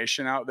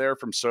information out there,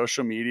 from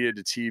social media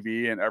to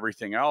TV and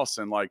everything else.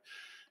 And like,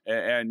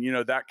 and you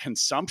know, that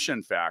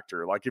consumption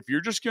factor, like if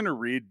you're just going to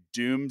read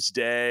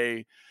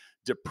doomsday,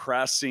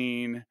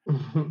 depressing,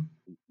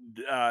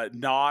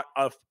 not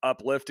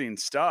uplifting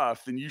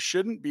stuff, then you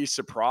shouldn't be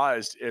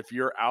surprised if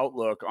your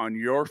outlook on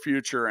your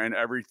future and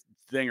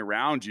everything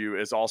around you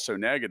is also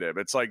negative.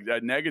 It's like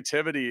that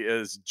negativity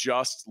is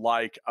just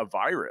like a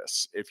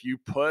virus. If you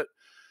put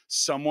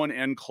someone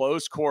in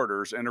close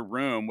quarters in a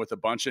room with a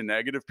bunch of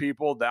negative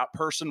people, that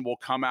person will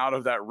come out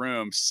of that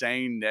room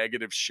saying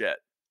negative shit.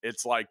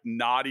 It's like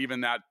not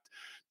even that,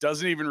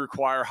 doesn't even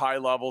require high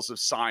levels of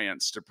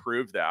science to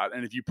prove that.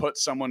 And if you put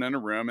someone in a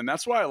room, and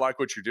that's why I like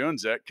what you're doing,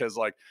 Zik, because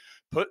like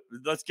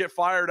let's get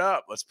fired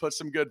up. Let's put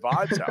some good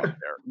vibes out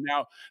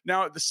there.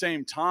 Now at the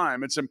same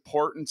time, it's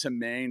important to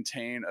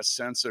maintain a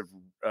sense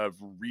of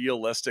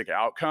realistic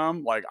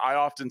outcome. Like I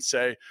often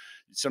say,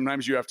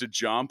 sometimes you have to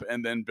jump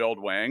and then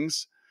build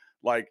wings.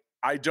 Like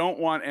I don't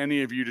want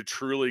any of you to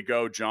truly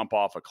go jump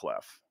off a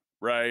cliff,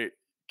 right?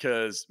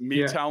 Because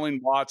telling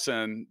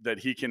Watson that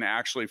he can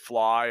actually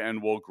fly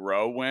and will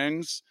grow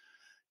wings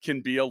can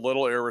be a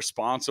little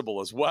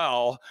irresponsible as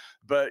well.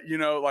 But, you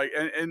know, like,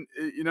 and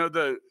you know,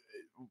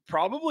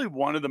 probably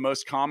one of the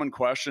most common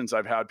questions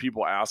I've had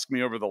people ask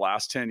me over the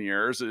last 10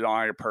 years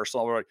on a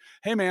personal level, like,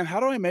 hey man, how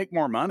do I make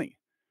more money?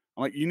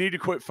 I'm like, you need to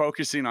quit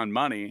focusing on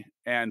money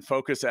and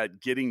focus at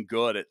getting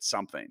good at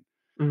something.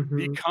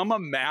 Become a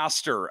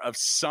master of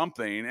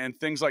something, and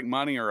things like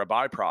money are a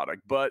byproduct.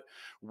 But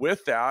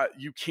with that,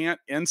 you can't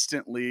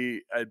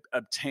instantly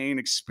obtain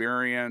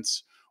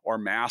experience or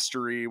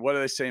mastery. What do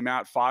they say,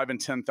 Matt? 5 and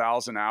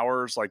 10,000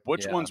 hours. Like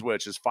which one's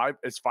which? Is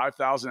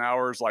 5,000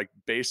 hours like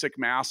basic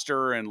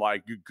master, and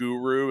like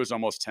guru is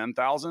almost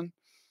 10,000?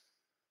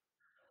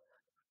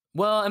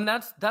 Well, and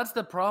that's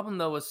the problem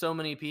though with so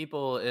many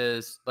people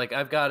is like,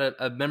 I've got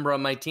a member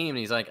on my team and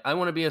he's like, I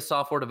want to be a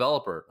software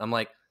developer. I'm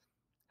like,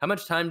 how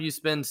much time do you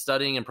spend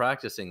studying and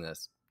practicing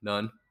this?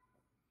 None.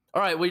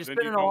 All right, well, you're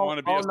spending all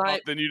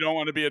night. Then you don't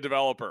want to be a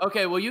developer.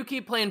 Okay, well, you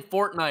keep playing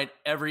Fortnite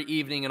every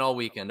evening and all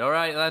weekend. All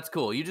right, that's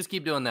cool. You just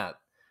keep doing that.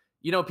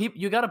 You know, people,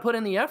 you got to put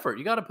in the effort.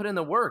 You got to put in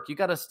the work. You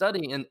got to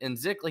study. And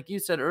Zik, like you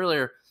said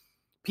earlier,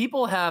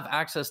 people have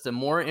access to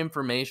more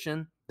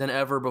information than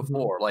ever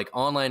before, like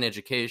online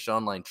education,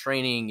 online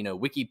training, you know,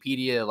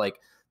 Wikipedia. Like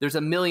there's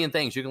a million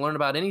things. You can learn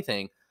about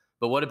anything.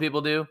 But what do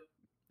people do?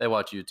 They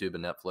watch YouTube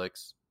and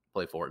Netflix.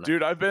 Play Fortnite.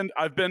 Dude, I've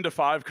been to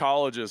 5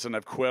 colleges and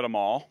I've quit them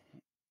all,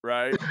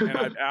 right? And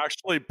I've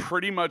actually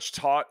pretty much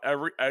taught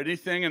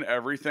anything and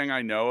everything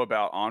I know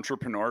about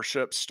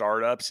entrepreneurship,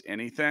 startups,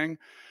 anything.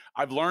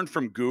 I've learned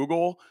from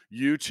Google,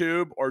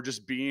 YouTube, or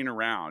just being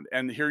around.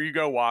 And here you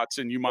go,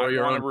 Watson. You might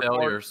want to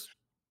record.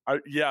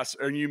 Yes,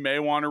 and you may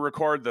want to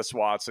record this,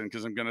 Watson,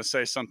 because I'm going to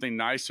say something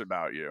nice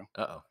about you.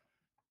 Uh-oh.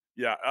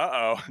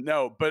 Yeah,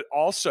 no, but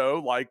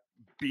also like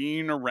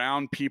being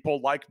around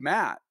people like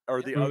Matt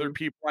or the other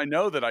people I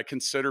know that I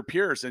consider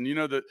peers. And you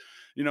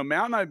know,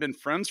 Matt and I have been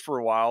friends for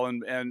a while.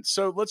 And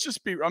so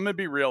I'm going to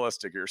be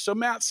realistic here. So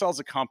Matt sells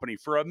a company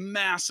for a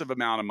massive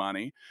amount of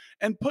money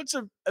and puts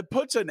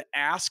an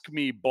Ask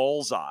Me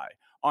bullseye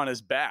on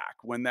his back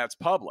when that's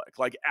public.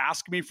 Like,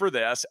 ask me for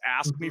this,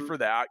 ask me for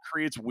that,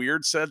 creates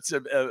weird sets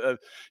of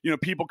you know,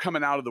 people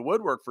coming out of the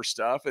woodwork for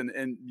stuff.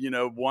 And you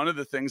know, one of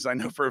the things I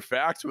know for a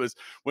fact was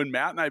when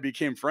Matt and I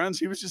became friends,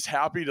 he was just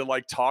happy to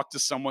like talk to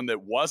someone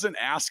that wasn't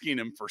asking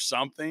him for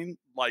something,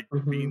 like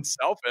being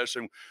selfish.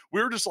 And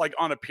we were just like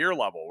on a peer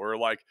level. We're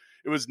like,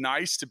 it was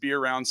nice to be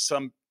around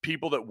some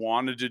people that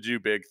wanted to do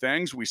big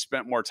things. We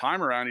spent more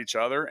time around each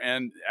other,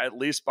 and at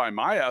least by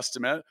my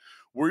estimate,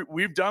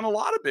 we've done a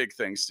lot of big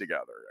things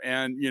together.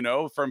 And,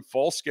 from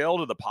Full Scale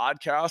to the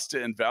podcast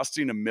to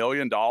investing $1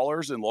 million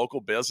in local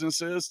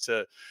businesses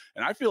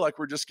and I feel like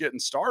we're just getting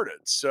started.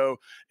 So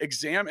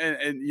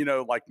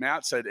and like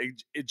Matt said,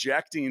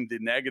 ejecting the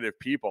negative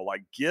people,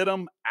 like get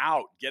them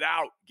out, get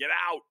out.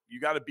 You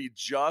got to be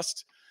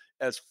just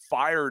as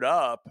fired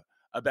up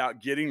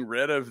about getting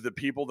rid of the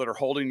people that are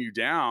holding you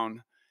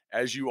down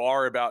as you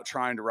are about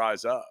trying to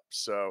rise up.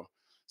 So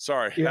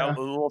sorry, Yeah. a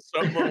little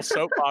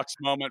soapbox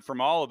moment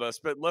from all of us,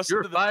 but listen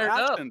You're to the fired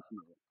up.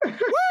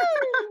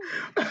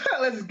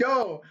 Let's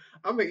go.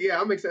 I'm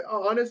excited.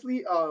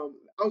 Honestly, I'll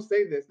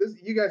say this. This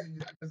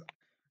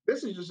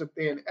is just a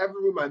thing.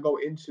 Every room I go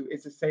into,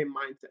 it's the same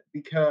mindset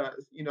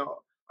because,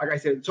 like I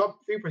said, the top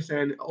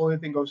 3%, only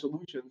thing goes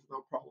solutions,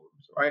 not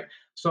problems, right?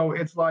 So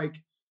it's like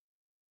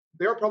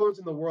there are problems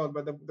in the world,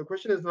 but the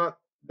question is not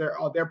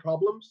are there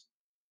problems.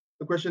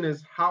 The question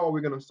is, how are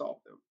we going to solve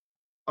them?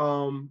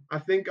 I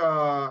think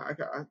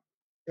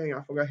dang,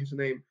 I forgot his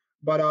name,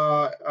 but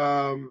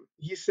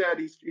he said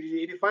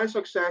he defines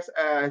success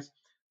as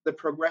the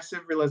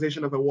progressive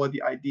realization of a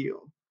worthy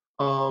ideal,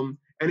 and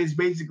it's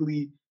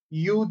basically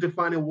you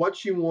defining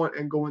what you want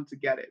and going to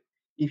get it.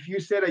 If you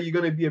said that you're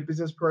going to be a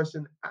business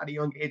person at a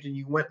young age and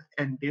you went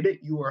and did it,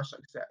 you are a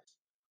success.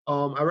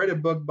 I read a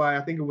book by,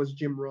 I think it was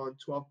Jim Rohn,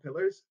 12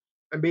 Pillars,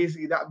 and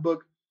basically that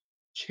book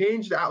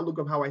changed the outlook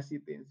of how I see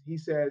things. He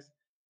says,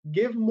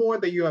 give more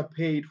than you are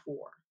paid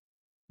for.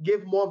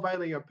 Give more value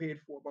than you're paid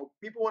for. But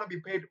people want to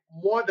be paid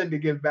more than they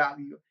give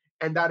value,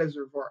 and that is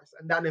reverse,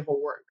 and that never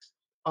works.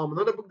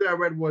 Another book that I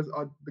read was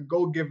The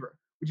Go Giver,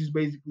 which is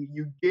basically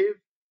you give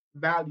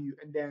value,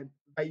 and then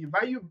value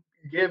you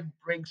give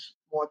brings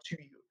more to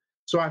you.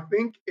 So I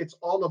think it's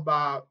all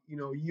about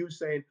you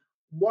saying,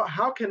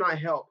 how can I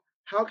help?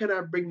 How can I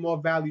bring more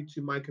value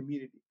to my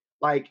community?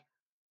 Like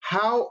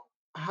how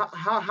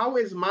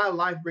is my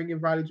life bringing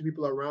value to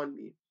people around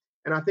me?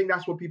 And I think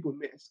that's what people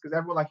miss because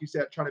everyone, like you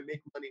said, trying to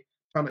make money,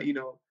 trying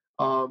to,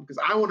 because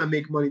I want to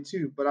make money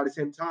too, but at the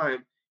same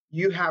time,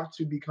 you have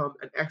to become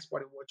an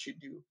expert in what you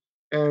do.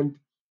 And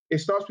it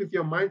starts with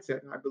your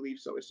mindset, I believe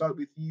so. It starts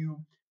with you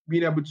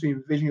being able to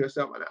envision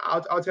yourself. And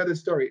I'll tell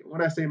this story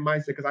when I say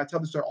mindset, because I tell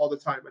this story all the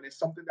time, and it's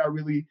something that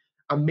really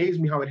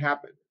amazed me how it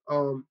happened.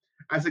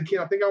 As a kid,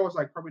 I think I was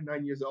like probably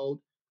 9 years old.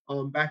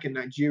 Back in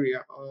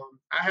Nigeria,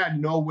 I had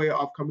no way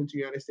of coming to the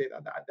United States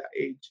at that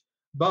age,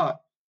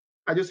 but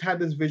I just had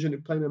this vision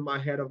playing in my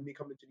head of me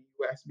coming to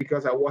the US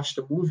because I watched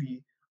a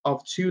movie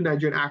of two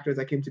Nigerian actors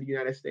that came to the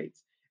United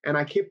States. And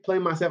I kept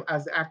playing myself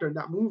as the actor in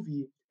that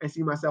movie and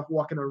see myself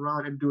walking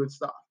around and doing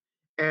stuff.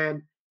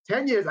 And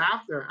 10 years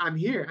after, I'm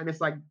here and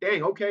it's like,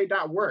 dang, okay,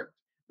 that worked.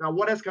 Now,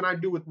 what else can I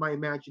do with my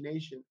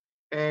imagination?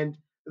 And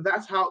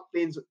that's how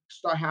things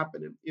start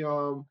happening.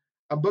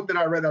 A book that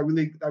I read that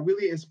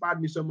really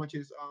inspired me so much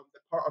is The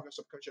Power of Your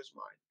Subconscious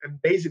Mind.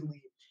 And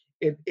basically,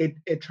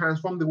 it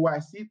transformed the way I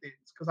see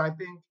things. Because I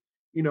think,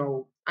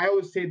 I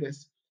always say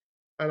this,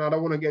 and I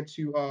don't want to get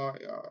too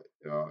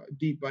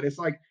deep, but it's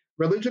like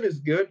religion is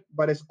good,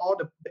 but it's all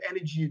the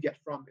energy you get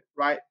from it,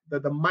 right? The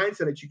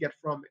mindset that you get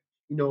from it.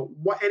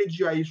 What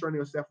energy are you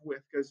surrounding yourself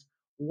with? Because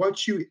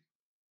what you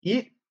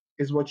eat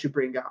is what you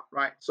bring out,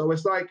 right? So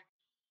it's like,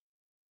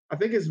 I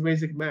think it's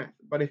basic math,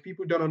 but if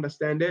people don't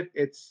understand it,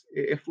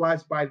 it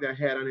flies by their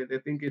head and they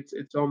think it's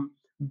some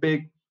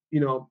big,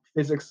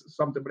 physics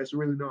something, but it's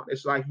really not.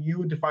 It's like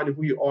you defining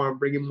who you are and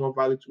bringing more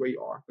value to where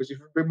you are. Because if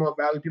you bring more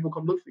value, people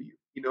come look for you,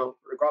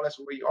 regardless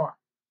of where you are.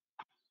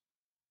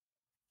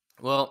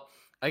 Well,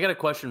 I got a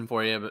question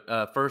for you.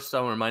 But first,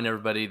 I want to remind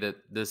everybody that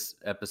this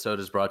episode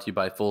is brought to you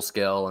by Full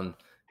Scale, and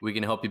we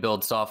can help you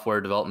build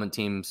software development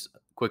teams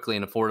quickly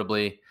and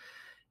affordably.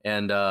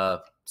 And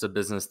it's a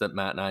business that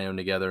Matt and I own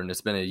together, and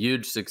it's been a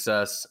huge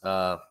success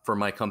for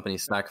my company,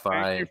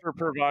 Snackify. Thank you for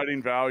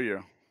providing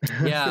value.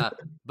 Yeah,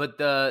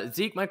 but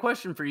Zeke, my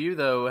question for you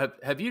though,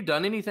 have you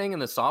done anything in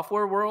the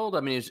software world? I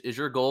mean, is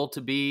your goal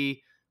to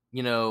be,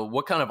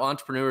 what kind of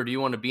entrepreneur do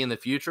you want to be in the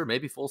future?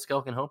 Maybe Full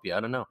Scale can help you.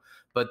 I don't know,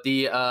 but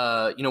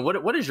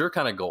what is your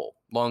kind of goal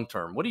long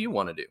term? What do you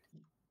want to do?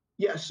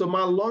 Yeah, so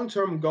my long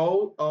term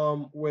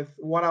goal with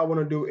what I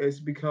want to do is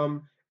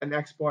become an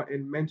expert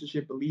in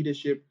mentorship and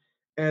leadership,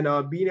 and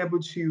being able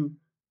to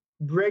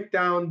break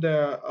down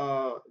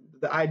the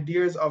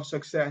ideas of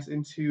success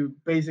into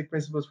basic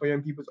principles for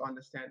young people to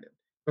understand it.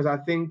 Because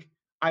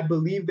I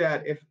believe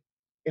that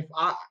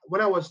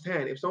when I was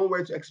 10, if someone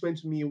were to explain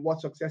to me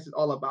what success is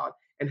all about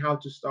and how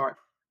to start,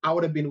 I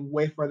would have been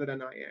way further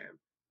than I am.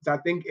 So I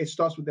think it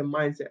starts with the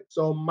mindset.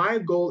 So my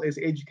goal is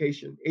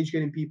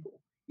educating people.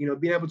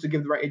 Being able to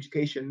give the right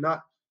education,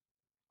 not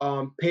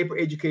paper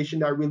education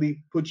that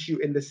really puts you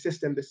in the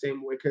system the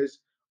same way. Because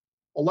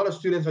a lot of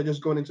students are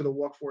just going into the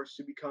workforce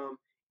to become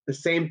the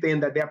same thing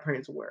that their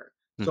parents were.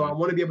 So I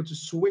want to be able to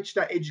switch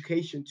that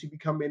education to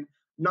becoming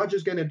not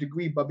just getting a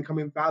degree, but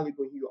becoming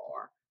valuable who you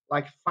are,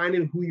 like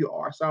finding who you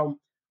are. So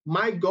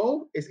my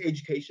goal is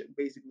education,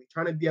 basically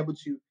trying to be able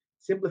to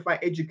simplify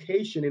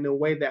education in a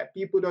way that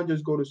people don't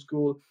just go to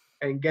school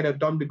and get a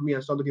dumb degree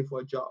and start looking for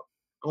a job.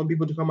 I want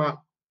people to come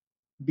out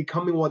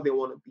becoming what they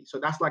want to be. So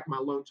that's like my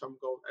long-term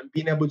goal, and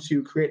being able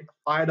to create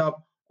Fired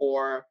Up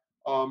or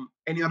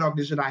any other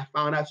organization that I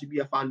found out to be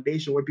a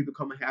foundation where people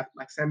come and have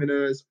like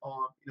seminars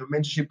or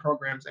mentorship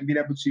programs, and being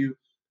able to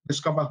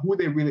discover who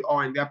they really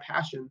are and their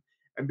passion,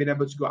 and being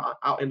able to go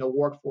out in the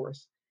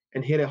workforce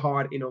and hit it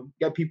hard,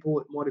 get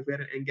people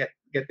motivated and get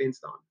things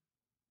done.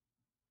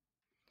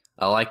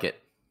 I like it.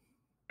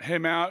 Hey,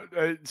 Matt,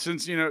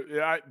 since,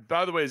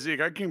 by the way,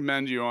 Zeke, I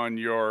commend you on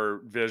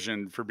your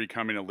vision for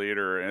becoming a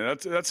leader. And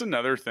that's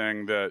another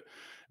thing that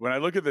when I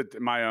look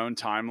at my own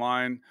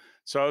timeline,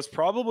 so I was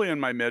probably in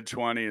my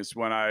mid-20s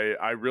when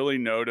I really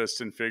noticed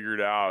and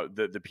figured out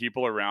that the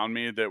people around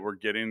me that were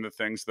getting the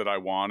things that I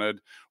wanted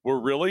were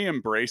really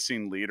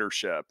embracing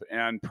leadership.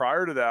 And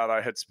prior to that,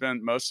 I had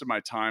spent most of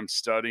my time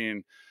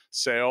studying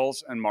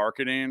sales and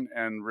marketing,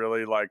 and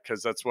really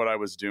because that's what I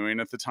was doing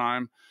at the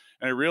time.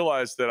 And I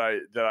realized that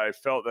I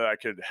felt that I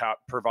could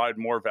provide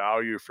more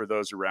value for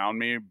those around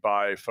me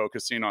by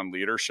focusing on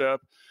leadership.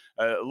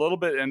 A little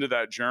bit into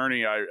that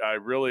journey, I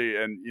really,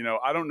 and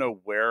I don't know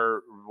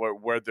where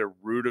the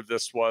root of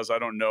this was. I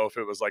don't know if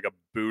it was like a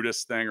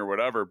Buddhist thing or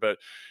whatever, but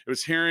it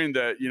was hearing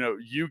that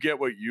you get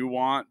what you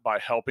want by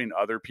helping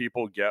other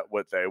people get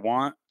what they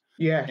want.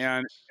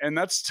 Yeah. And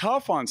that's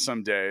tough on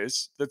some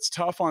days. But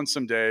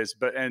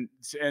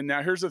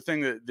now here's the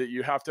thing that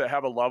you have to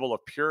have a level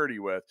of purity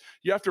with.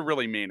 You have to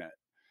really mean it.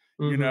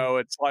 Mm-hmm.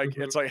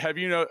 It's like,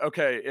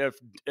 okay,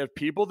 if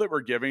people that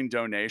were giving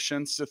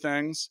donations to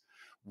things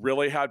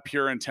really had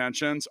pure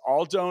intentions,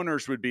 all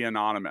donors would be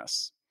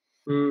anonymous.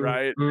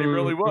 Right? They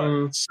really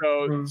would.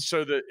 So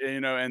that,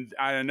 and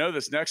I know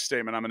this next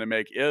statement I'm going to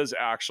make is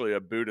actually a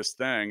Buddhist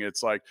thing.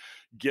 It's like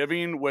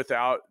giving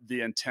without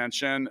the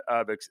intention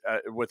of,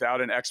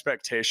 without an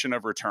expectation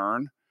of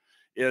return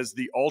is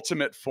the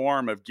ultimate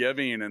form of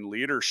giving and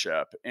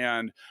leadership.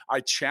 And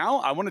I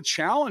want to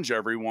challenge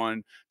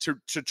everyone to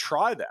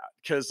try that,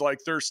 because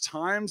there's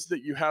times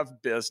that you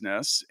have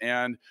business,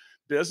 and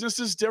business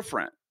is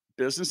different.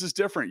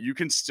 You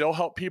can still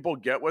help people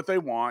get what they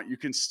want. You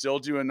can still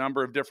do a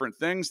number of different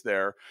things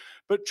there,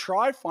 but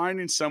try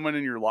finding someone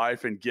in your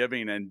life and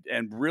giving, and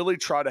really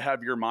try to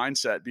have your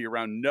mindset be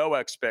around no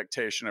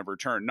expectation of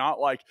return. Not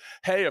like,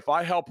 hey, if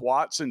I help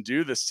Watson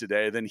do this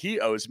today, then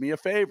he owes me a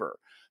favor.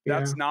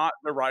 That's not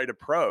the right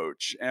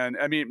approach. And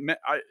I mean,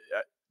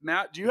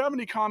 Matt, do you have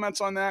any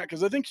comments on that?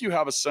 Because I think you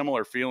have a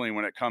similar feeling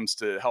when it comes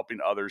to helping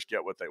others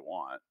get what they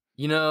want.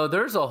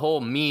 There's a whole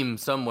meme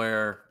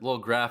somewhere, a little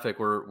graphic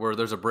where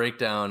there's a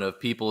breakdown of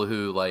people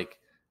who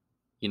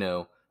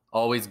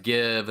always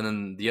give, and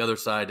then the other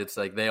side, it's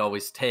like they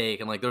always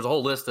take, and there's a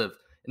whole list of,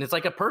 and it's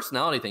like a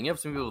personality thing. You have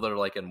some people that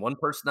are in one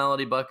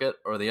personality bucket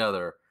or the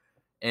other,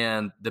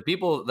 and the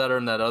people that are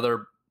in that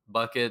other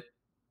bucket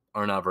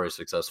are not very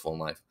successful in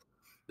life.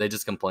 They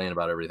just complain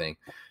about everything.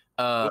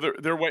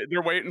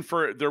 They're waiting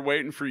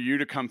for you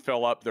to come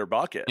fill up their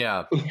bucket.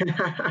 Yeah,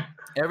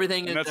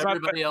 everything is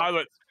everybody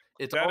else.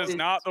 That is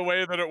not the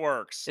way that it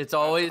works. It's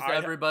always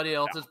everybody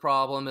else's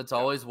problem. It's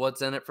always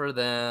what's in it for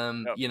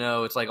them.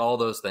 Yep. It's like all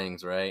those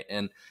things, right?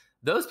 And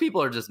those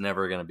people are just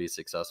never going to be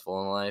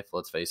successful in life.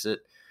 Let's face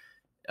it.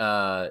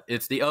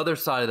 It's the other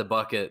side of the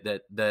bucket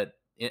that,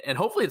 and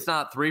hopefully it's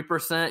not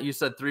 3%. You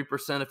said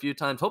 3% a few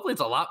times. Hopefully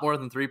it's a lot more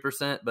than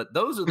 3%. But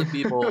those are the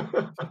people,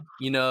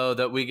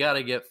 that we got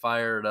to get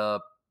fired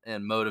up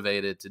and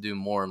motivated to do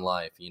more in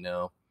life.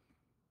 Yeah,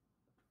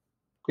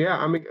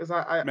 I mean, because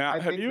I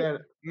think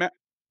that. Matt,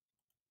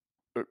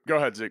 go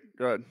ahead, Zeke.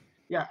 Go ahead.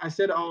 Yeah, I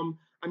said, I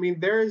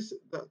mean,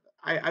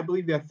 I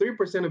believe there are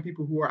 3% of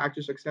people who are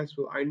actually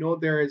successful. I know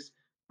there is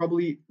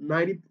probably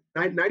 90%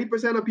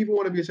 of people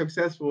want to be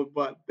successful,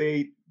 but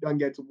they don't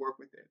get to work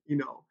with it,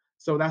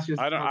 So that's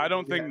just. I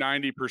don't think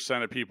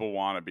 90% of people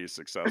want to be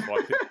successful.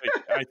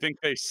 I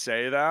think they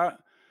say that.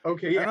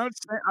 Okay. Yeah.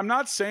 I'm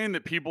not saying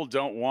that people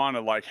don't want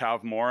to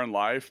have more in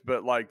life,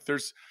 but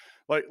there's.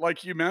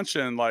 Like you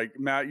mentioned,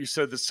 Matt, you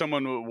said that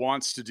someone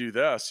wants to do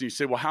this. And you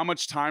say, well, how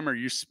much time are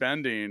you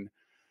spending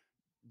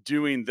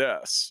doing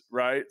this?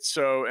 Right.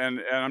 So, and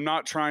I'm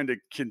not trying to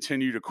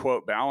continue to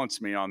quote balance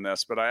me on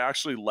this, but I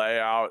actually lay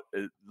out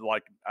a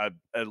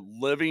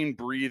living,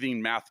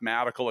 breathing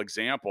mathematical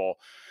example.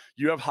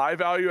 You have high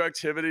value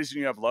activities and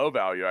you have low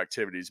value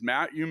activities.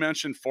 Matt, you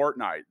mentioned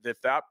Fortnite. If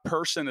that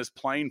person is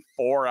playing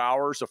 4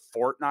 hours of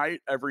Fortnite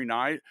every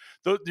night,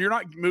 you're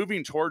not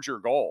moving towards your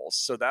goals.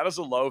 So that is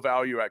a low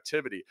value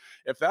activity.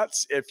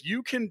 If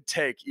you can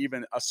take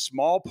even a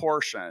small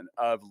portion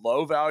of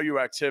low value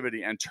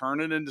activity and turn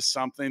it into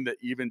something that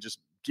even just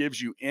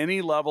gives you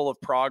any level of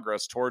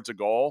progress towards a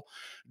goal,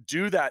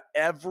 do that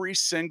every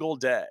single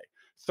day.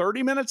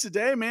 30 minutes a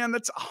day, man,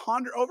 that's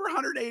over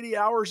 180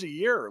 hours a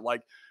year.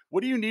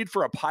 What do you need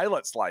for a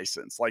pilot's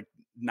license?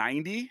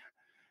 90,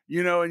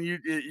 and you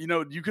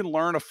can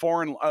learn a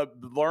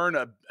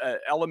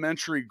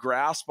elementary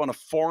grasp on a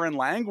foreign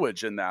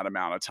language in that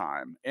amount of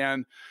time.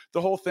 And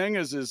the whole thing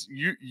is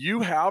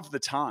you have the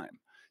time.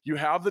 You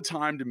have the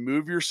time to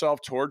move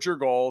yourself towards your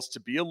goals, to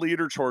be a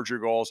leader towards your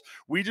goals.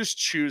 We just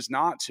choose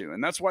not to.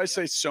 And that's why I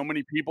say so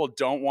many people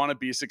don't want to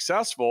be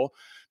successful,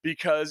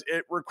 because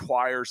it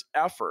requires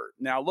effort.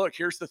 Now, look,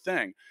 here's the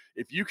thing.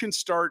 If you can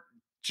start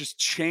just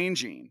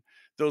changing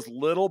those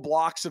little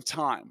blocks of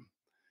time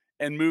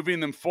and moving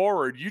them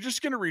forward, you're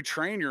just going to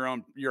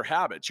retrain your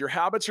habits. Your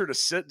habits are to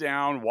sit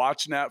down,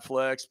 watch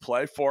Netflix,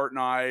 play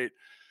Fortnite,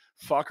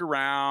 fuck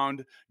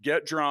around,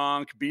 get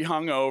drunk, be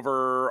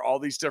hungover, all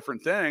these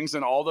different things.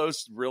 And all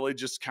those really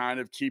just kind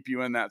of keep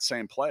you in that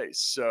same place.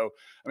 So,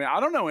 I mean, I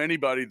don't know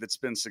anybody that's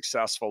been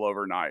successful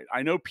overnight.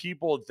 I know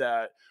people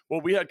that, well,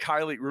 we had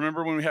Kylie,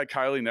 remember when we had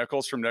Kylie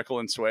Nichols from Nickel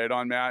and Suede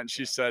on, Matt? And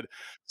she said,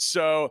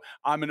 so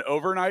I'm an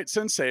overnight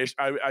sensation.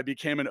 I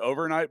became an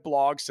overnight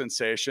blog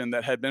sensation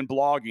that had been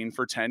blogging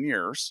for 10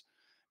 years.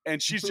 And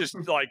she's just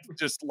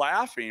just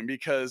laughing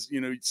because,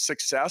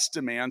 success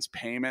demands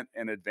payment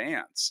in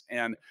advance.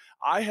 And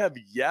I have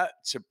yet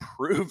to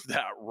prove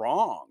that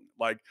wrong.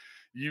 Like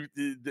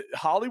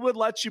Hollywood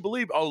lets you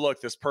believe, oh, look,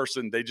 this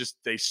person,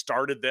 they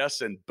started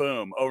this and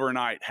boom,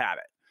 overnight had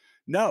it.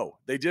 No,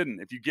 they didn't.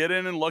 If you get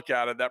in and look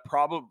at it,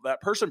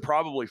 that person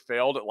probably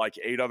failed at like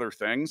 8 other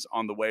things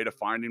on the way to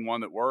finding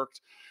one that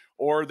worked,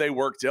 or they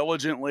worked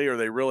diligently, or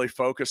they really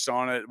focused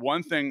on it.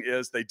 One thing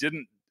is they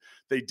didn't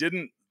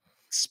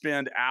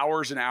spend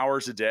hours and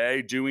hours a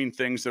day doing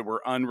things that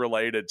were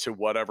unrelated to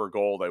whatever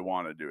goal they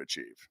wanted to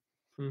achieve.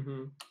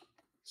 Mm-hmm.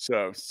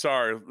 So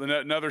sorry,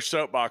 another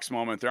soapbox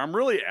moment there. I'm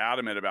really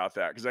adamant about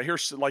that because I hear,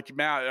 like,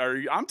 Matt,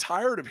 I'm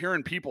tired of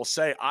hearing people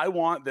say, I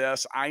want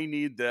this, I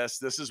need this,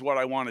 this is what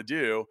I want to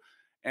do.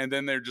 And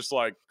then they're just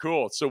like,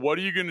 cool. So what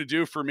are you going to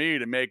do for me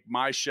to make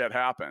my shit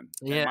happen?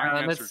 Yeah,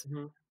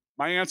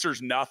 my answer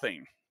is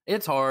nothing.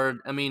 It's hard.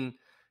 I mean,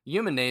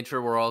 human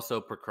nature, we're also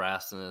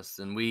procrastinators,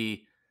 and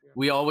we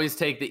always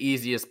take the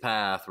easiest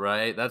path,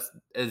 right? That's,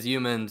 as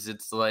humans,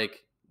 it's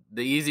like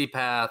the easy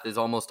path is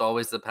almost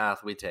always the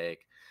path we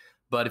take.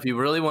 But if you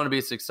really want to be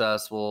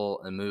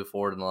successful and move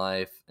forward in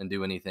life and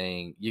do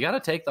anything, you got to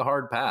take the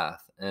hard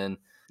path. And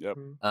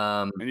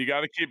and you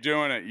got to keep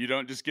doing it. You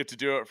don't just get to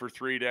do it for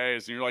 3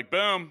 days and you're like,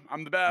 boom,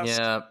 I'm the best.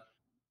 Yeah.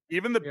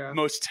 Even the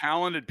most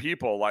talented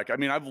people, like, I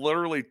mean, I've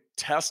literally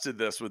tested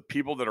this with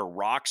people that are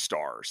rock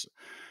stars.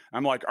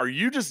 I'm like, are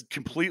you just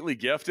completely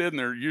gifted? And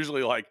they're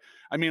usually like,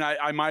 I mean,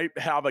 I might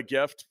have a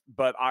gift,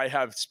 but I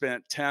have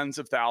spent tens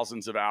of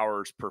thousands of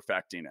hours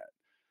perfecting it.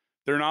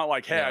 They're not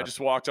like, hey, I just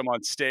walked them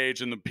on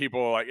stage and the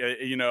people like,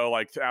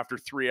 like after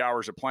 3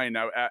 hours of playing.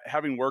 Now,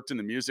 having worked in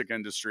the music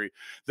industry,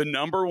 the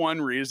number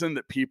one reason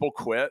that people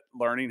quit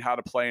learning how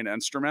to play an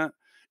instrument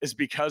is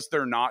because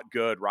they're not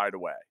good right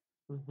away.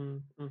 Mm-hmm,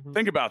 mm-hmm.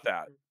 Think about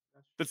that.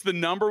 That's the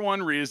number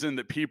one reason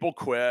that people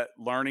quit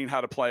learning how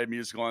to play a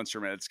musical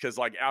instrument. It's because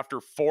like after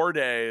 4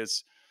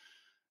 days,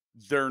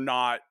 they're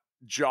not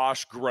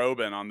Josh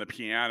Groban on the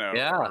piano,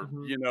 or,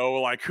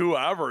 like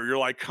whoever. You're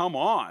like, come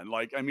on.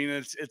 Like, I mean,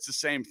 it's the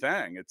same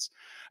thing. It's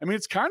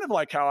kind of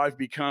like how I've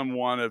become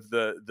one of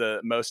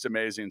the most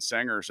amazing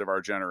singers of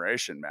our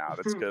generation, Matt.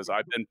 It's because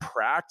I've been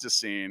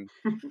practicing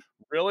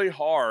really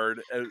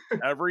hard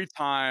every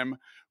time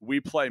we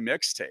play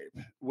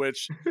mixtape,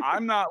 which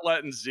I'm not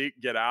letting Zeke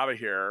get out of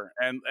here.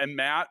 And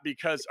Matt,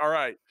 because, all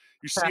right,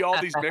 you see all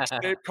these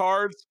mixtape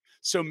cards.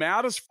 So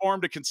Matt has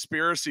formed a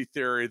conspiracy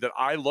theory that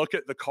I look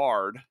at the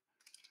card.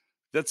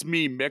 That's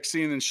me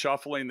mixing and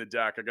shuffling the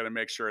deck. I got to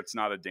make sure it's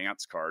not a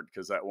dance card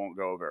because that won't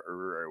go very,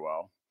 very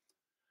well.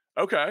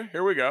 Okay,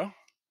 here we go.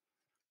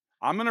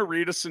 I'm going to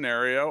read a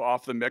scenario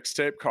off the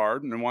mixtape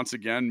card. And once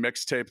again,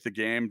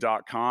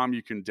 mixtapethegame.com.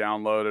 You can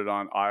download it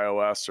on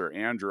iOS or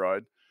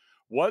Android.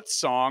 What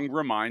song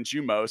reminds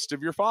you most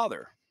of your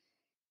father?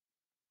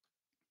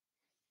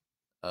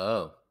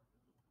 Oh.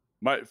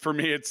 For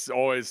me, it's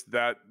always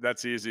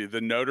that's easy.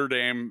 The Notre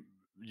Dame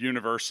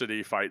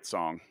University fight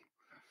song.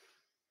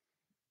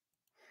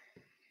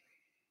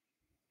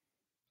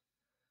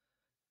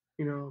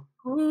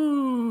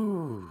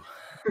 Ooh.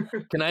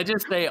 Can I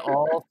just say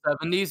all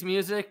 70s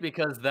music?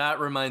 Because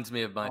that reminds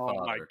me of my father.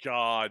 Oh my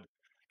God.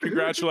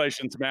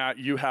 Congratulations, Matt.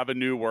 You have a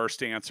new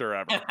worst answer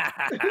ever.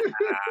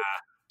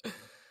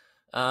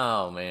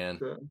 Oh, man.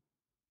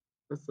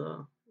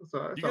 You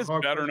guys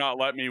better not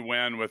let me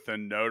win with the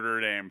Notre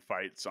Dame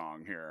fight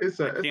song here. It's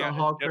a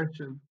hard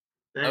question.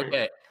 Dang.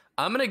 Okay.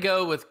 I'm going to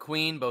go with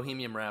Queen,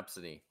 Bohemian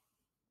Rhapsody.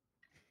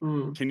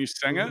 Can you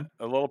sing it?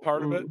 A little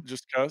part of it?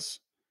 Just because?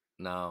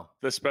 No.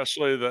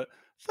 Especially the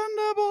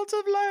thunderbolts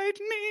of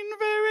lightning,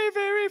 very,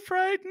 very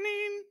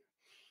frightening.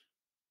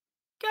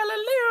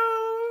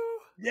 Galileo.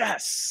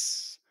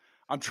 Yes.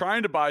 I'm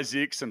trying to buy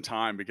Zeke some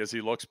time because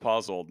he looks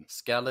puzzled.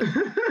 Zeke,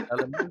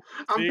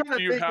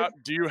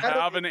 do you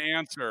have an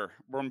answer?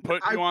 We're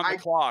putting you on the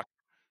clock.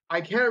 I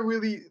can't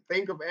really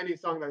think of any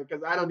song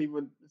because I'm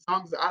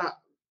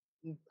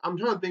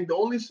trying to think. The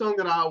only song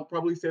that I'll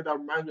probably say that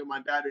reminds me of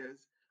my dad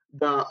is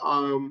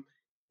the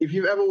if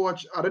you ever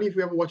watch, I don't know if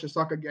you ever watch a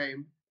soccer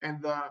game,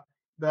 and the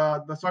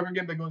soccer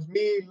game that goes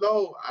me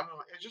low, I don't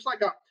know, it's just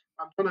like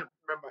I'm trying to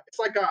remember. It's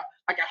like a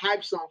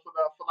hype song for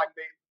like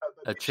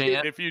A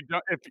chant.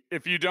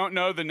 If you don't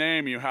know the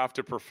name, you have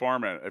to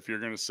perform it if you're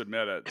going to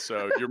submit it.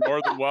 So you're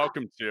more than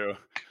welcome to.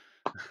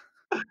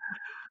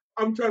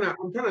 I'm trying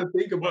to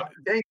think about.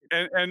 Dang.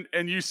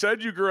 And you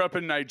said you grew up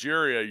in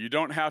Nigeria. You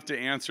don't have to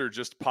answer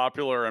just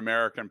popular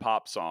American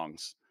pop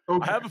songs.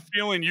 Okay. I have a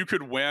feeling you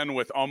could win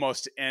with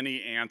almost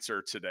any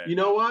answer today. You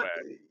know what?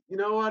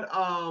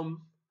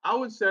 I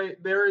would say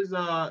there was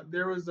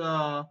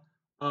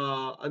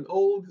an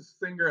old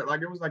singer,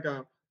 like it was like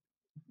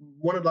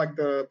one of like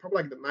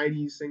probably like the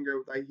 90s singer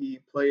that he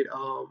played.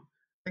 I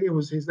think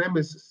his name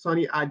is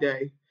Sunny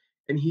Ade,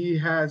 and he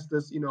has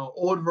this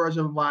old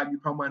version vibe. You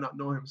probably might not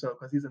know him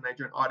because he's a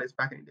Nigerian artist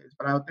back in the days.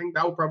 But I think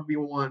that would probably be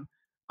one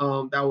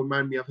that would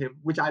remind me of him,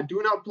 which I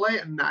do not play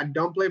and I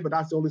don't play, but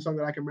that's the only song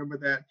that I can remember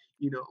that.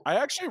 I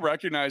actually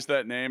recognize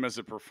that name as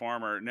a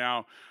performer.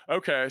 Now,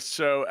 okay,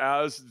 so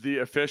as the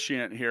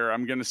officiant here,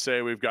 I'm going to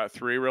say we've got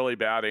 3 really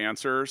bad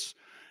answers.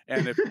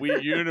 And if we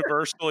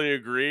universally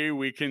agree,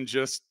 we can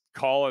just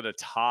call it a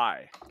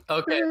tie.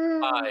 Okay,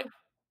 tie.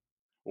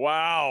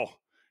 Wow.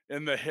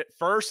 In the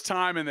first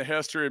time in the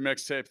history of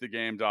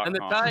mixtapethegame.com. And the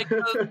tie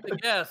goes to the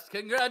guest.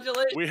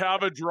 Congratulations. We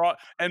have a draw.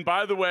 And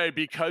by the way,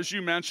 because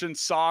you mentioned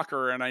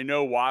soccer, and I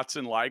know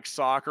Watson likes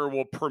soccer,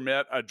 we'll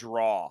permit a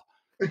draw.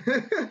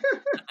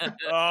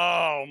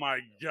 Oh my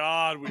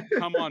God. We've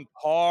come on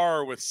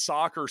par with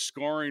soccer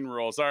scoring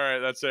rules. All right,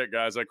 that's it,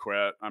 guys. I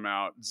quit. I'm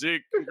out.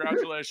 Zeke,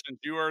 congratulations.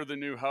 You are the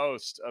new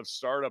host of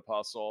Startup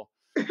Hustle.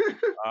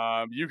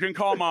 You can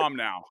call mom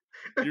now.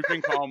 You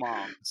can call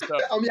mom. So,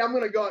 I'm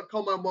gonna go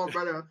call my mom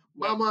right now.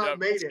 Mama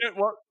made it.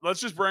 Let's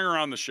just bring her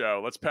on the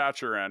show. Let's patch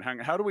her in.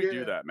 How do we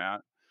do that,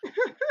 Matt?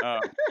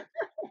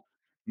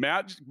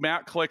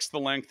 Matt clicks the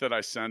link that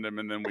I send him,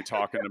 and then we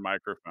talk into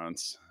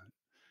microphones.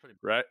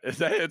 Right?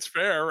 It's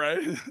fair,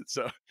 right?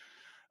 So,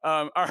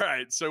 all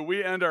right. So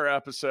we end our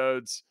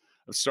episodes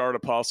of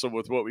Startup Hustle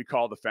with what we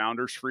call the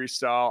Founders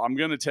Freestyle. I'm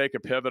going to take a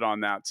pivot on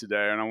that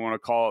today, and I want to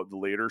call it the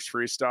Leaders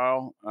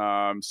Freestyle.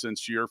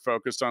 Since you're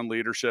focused on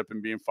leadership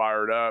and being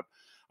fired up,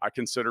 I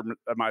consider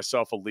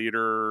myself a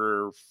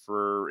leader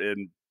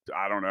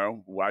I don't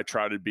know. I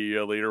try to be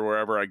a leader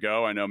wherever I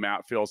go. I know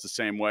Matt feels the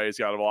same way. He's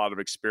got a lot of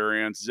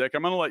experience. Zick,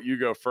 I'm going to let you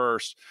go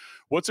first.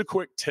 What's a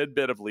quick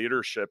tidbit of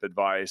leadership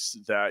advice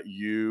that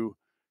you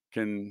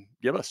can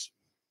give us?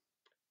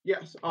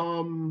 Yes.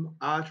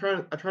 I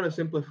try to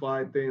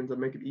simplify things and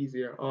make it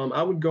easier.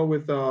 I would go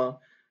with I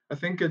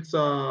think it's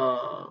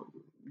John.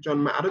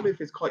 I don't know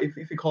if it's called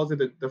if he calls it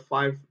the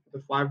 5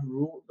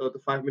 rule, the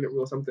 5-minute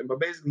rule or something. But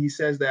basically, he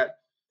says that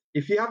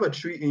if you have a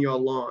tree in your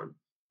lawn,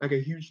 like a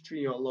huge tree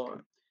in your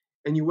lawn,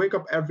 and you wake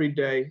up every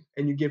day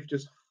and you give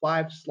just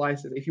 5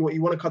 slices. If you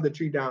want to cut the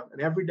tree down, and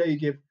every day you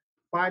give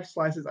 5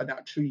 slices of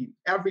that tree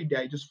every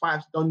day, just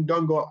 5. Don't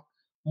go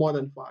more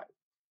than 5.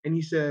 And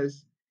he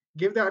says,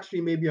 give that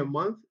tree maybe a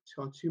month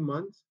to 2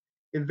 months.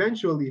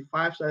 Eventually,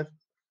 5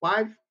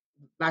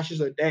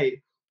 lashes a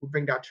day will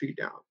bring that tree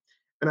down.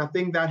 And I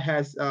think that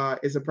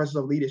is a process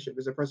of leadership,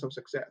 is a process of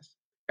success.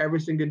 Every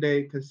single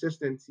day,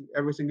 consistency.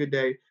 Every single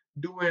day,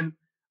 doing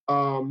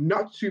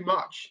not too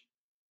much,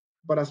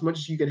 but as much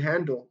as you can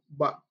handle,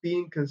 but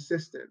being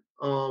consistent.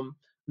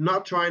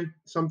 Not trying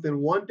something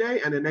one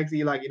day and the next day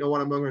you're like, you know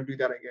what, I'm not going to do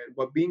that again.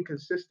 But being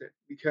consistent,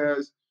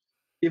 because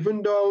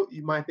even though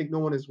you might think no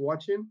one is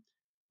watching,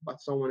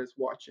 but someone is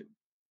watching.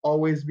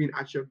 Always being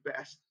at your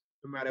best,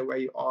 no matter where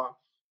you are.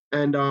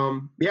 And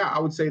I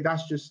would say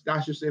that's just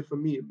it for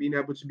me. Being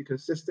able to be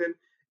consistent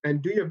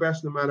and do your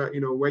best, no matter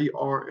where you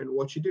are and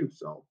what you do.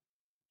 So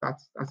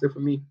that's it for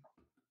me.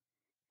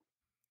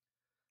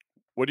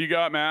 What do you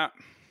got, Matt?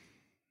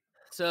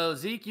 So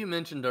Zeke, you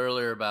mentioned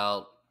earlier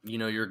about,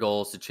 your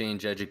goals to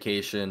change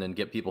education and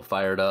get people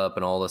fired up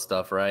and all this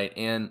stuff, right?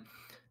 And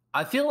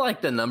I feel like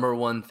the number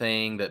one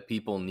thing that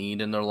people need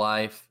in their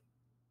life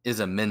is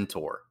a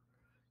mentor,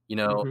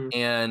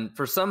 and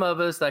for some of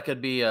us that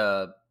could be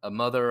a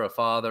mother, a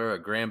father,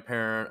 a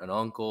grandparent, an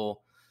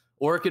uncle,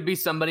 or it could be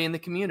somebody in the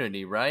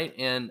community, right?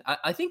 And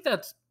I think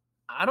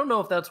I don't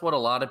know if that's what a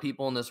lot of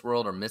people in this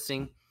world are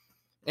missing.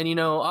 And,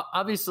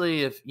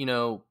 obviously if,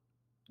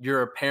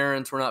 your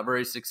parents were not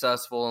very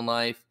successful in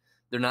life,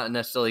 they're not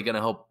necessarily going to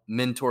help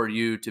mentor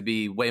you to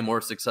be way more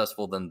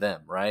successful than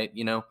them, right?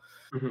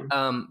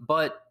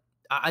 But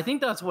I think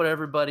that's what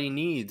everybody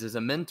needs is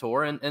a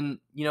mentor. And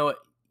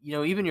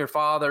even your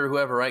father,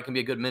 whoever, right, can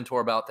be a good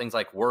mentor about things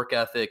like work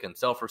ethic and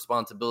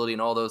self-responsibility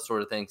and all those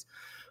sort of things.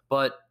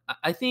 But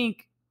I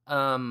think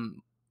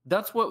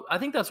that's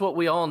what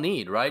we all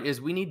need, right? Is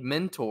we need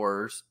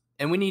mentors,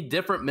 and we need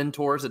different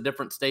mentors at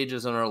different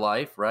stages in our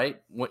life, right?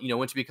 Once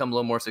you become a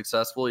little more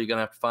successful, you're going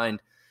to have to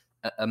find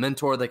a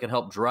mentor that can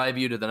help drive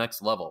you to the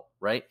next level,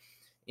 right?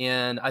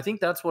 And I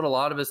think that's what a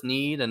lot of us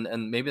need,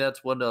 and maybe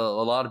that's what a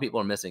lot of people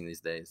are missing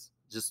these days,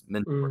 just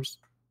mentors.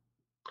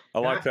 I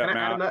like that,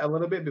 Matt. Add a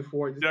little bit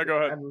before. Yeah, go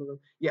ahead.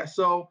 Yeah,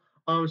 so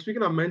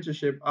speaking of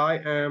mentorship, I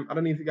don't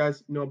know if you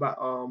guys know about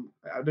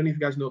I don't know if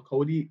you guys know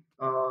Cody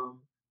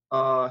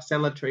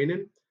Sandler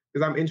Training.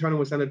 because I'm interning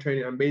with Sandler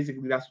Training, and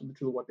basically that's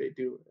what they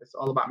do. It's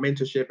all about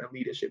mentorship and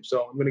leadership.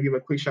 So I'm going to give a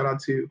quick shout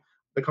out to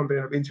the company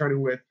I'm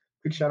interning with.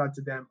 Quick shout out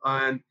to them.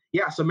 And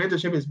yeah, so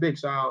mentorship is big.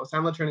 So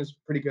Sandler Training is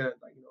pretty good at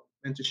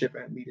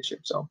mentorship and leadership.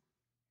 So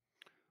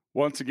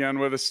once again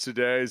with us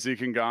today, Zeke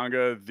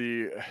Nganga,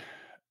 the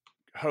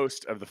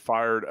host of the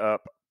Fired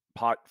Up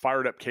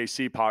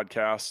KC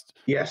podcast.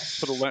 Yes.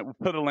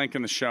 Put a link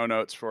in the show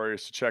notes for you,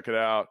 so check it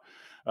out.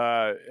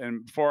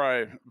 And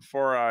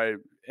before I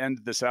end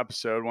this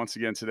episode, once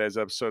again, today's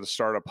episode of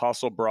Startup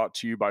Hustle brought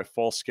to you by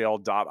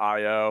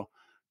Fullscale.io.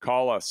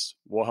 Call us.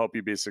 We'll help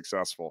you be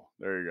successful.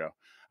 There you go.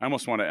 I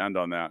almost want to end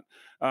on that.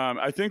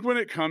 I think when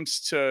it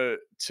comes to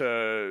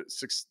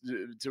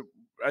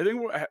I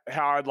think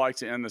how I'd like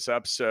to end this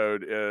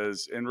episode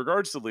is in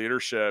regards to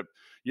leadership.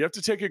 You have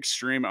to take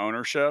extreme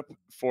ownership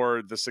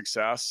for the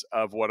success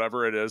of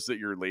whatever it is that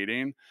you're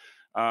leading.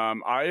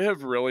 I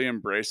have really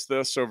embraced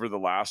this over the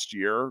last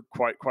year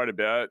quite a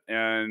bit,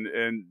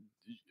 and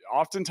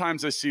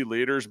oftentimes I see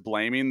leaders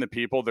blaming the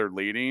people they're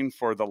leading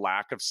for the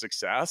lack of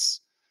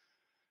success.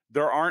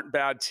 There aren't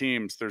bad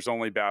teams. There's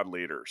only bad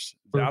leaders.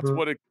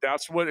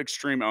 That's what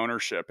extreme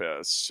ownership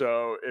is.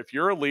 So if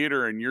you're a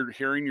leader and you're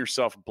hearing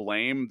yourself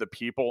blame the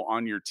people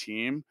on your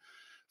team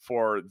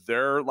for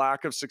their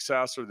lack of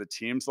success or the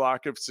team's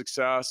lack of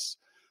success,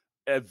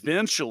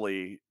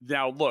 eventually,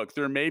 now look,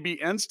 there may be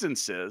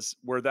instances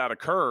where that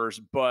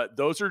occurs, but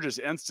those are just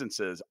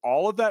instances.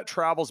 All of that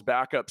travels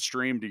back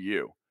upstream to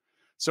you.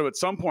 So at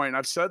some point,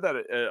 I've said that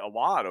a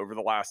lot over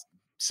the last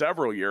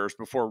several years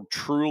before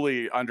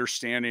truly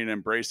understanding and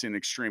embracing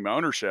extreme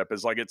ownership,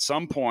 is like at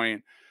some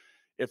point,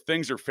 if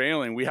things are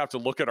failing, we have to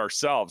look at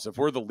ourselves. If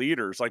we're the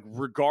leaders, like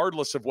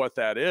regardless of what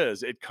that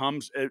is, it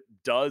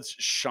does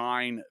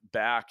shine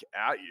back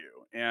at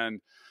you.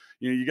 And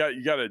you got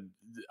to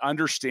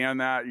understand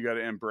that, you got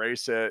to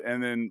embrace it.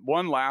 And then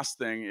one last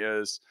thing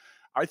is,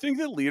 I think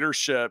that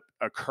leadership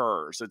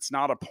occurs. It's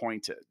not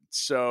appointed.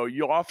 So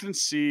you'll often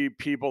see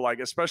people, like,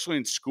 especially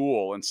in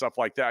school and stuff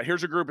like that.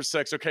 Here's a group of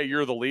 6. Okay,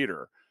 you're the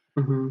leader.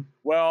 Mm-hmm.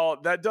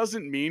 Well, that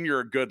doesn't mean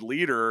you're a good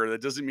leader.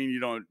 That doesn't mean you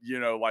don't,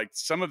 like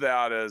some of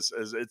that is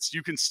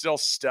you can still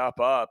step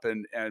up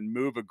and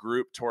move a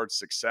group towards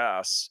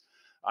success.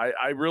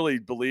 I really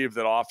believe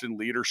that often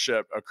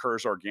leadership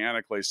occurs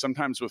organically.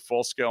 Sometimes with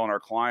Full Scale and our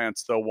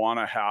clients, they'll want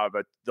to have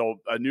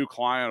a new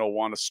client will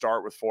want to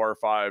start with 4 or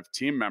 5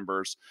 team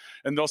members,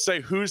 and they'll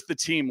say, who's the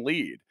team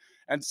lead?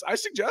 And I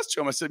suggest to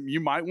them, I said, you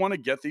might want to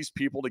get these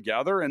people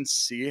together and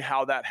see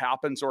how that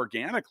happens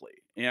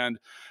organically. And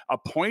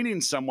appointing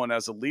someone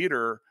as a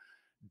leader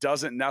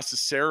doesn't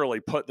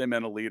necessarily put them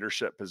in a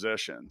leadership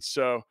position.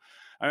 So,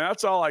 and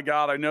that's all I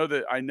got. I know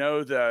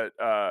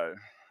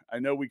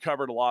we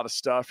covered a lot of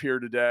stuff here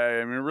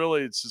today. I mean,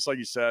 really, it's just like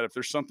you said, if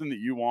there's something that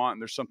you want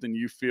and there's something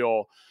you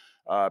feel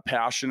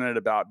passionate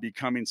about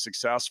becoming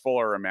successful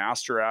or a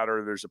master at,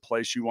 or there's a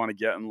place you want to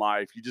get in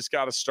life, you just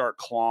got to start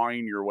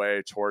clawing your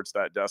way towards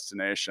that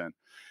destination.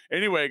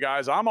 Anyway,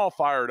 guys, I'm all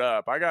fired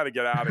up. I got to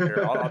get out of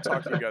here. I'll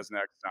talk to you guys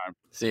next time.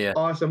 See ya.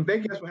 Awesome.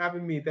 Thank you guys for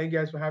having me. Thank you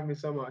guys for having me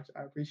so much.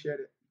 I appreciate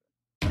it.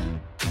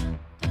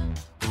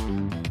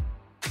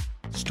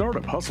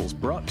 Startup Hustles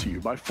brought to you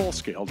by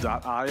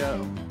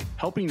Fullscale.io,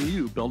 helping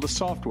you build a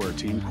software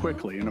team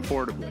quickly and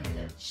affordably.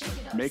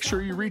 Make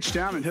sure you reach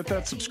down and hit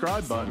that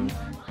subscribe button,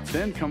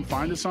 then come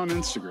find us on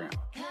Instagram.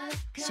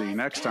 See you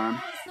next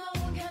time.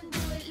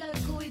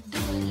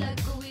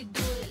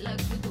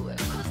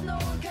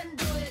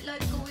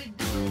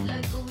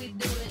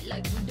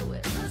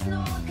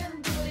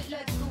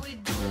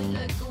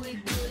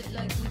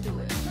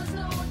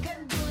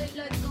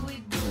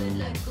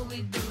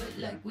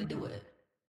 We do it.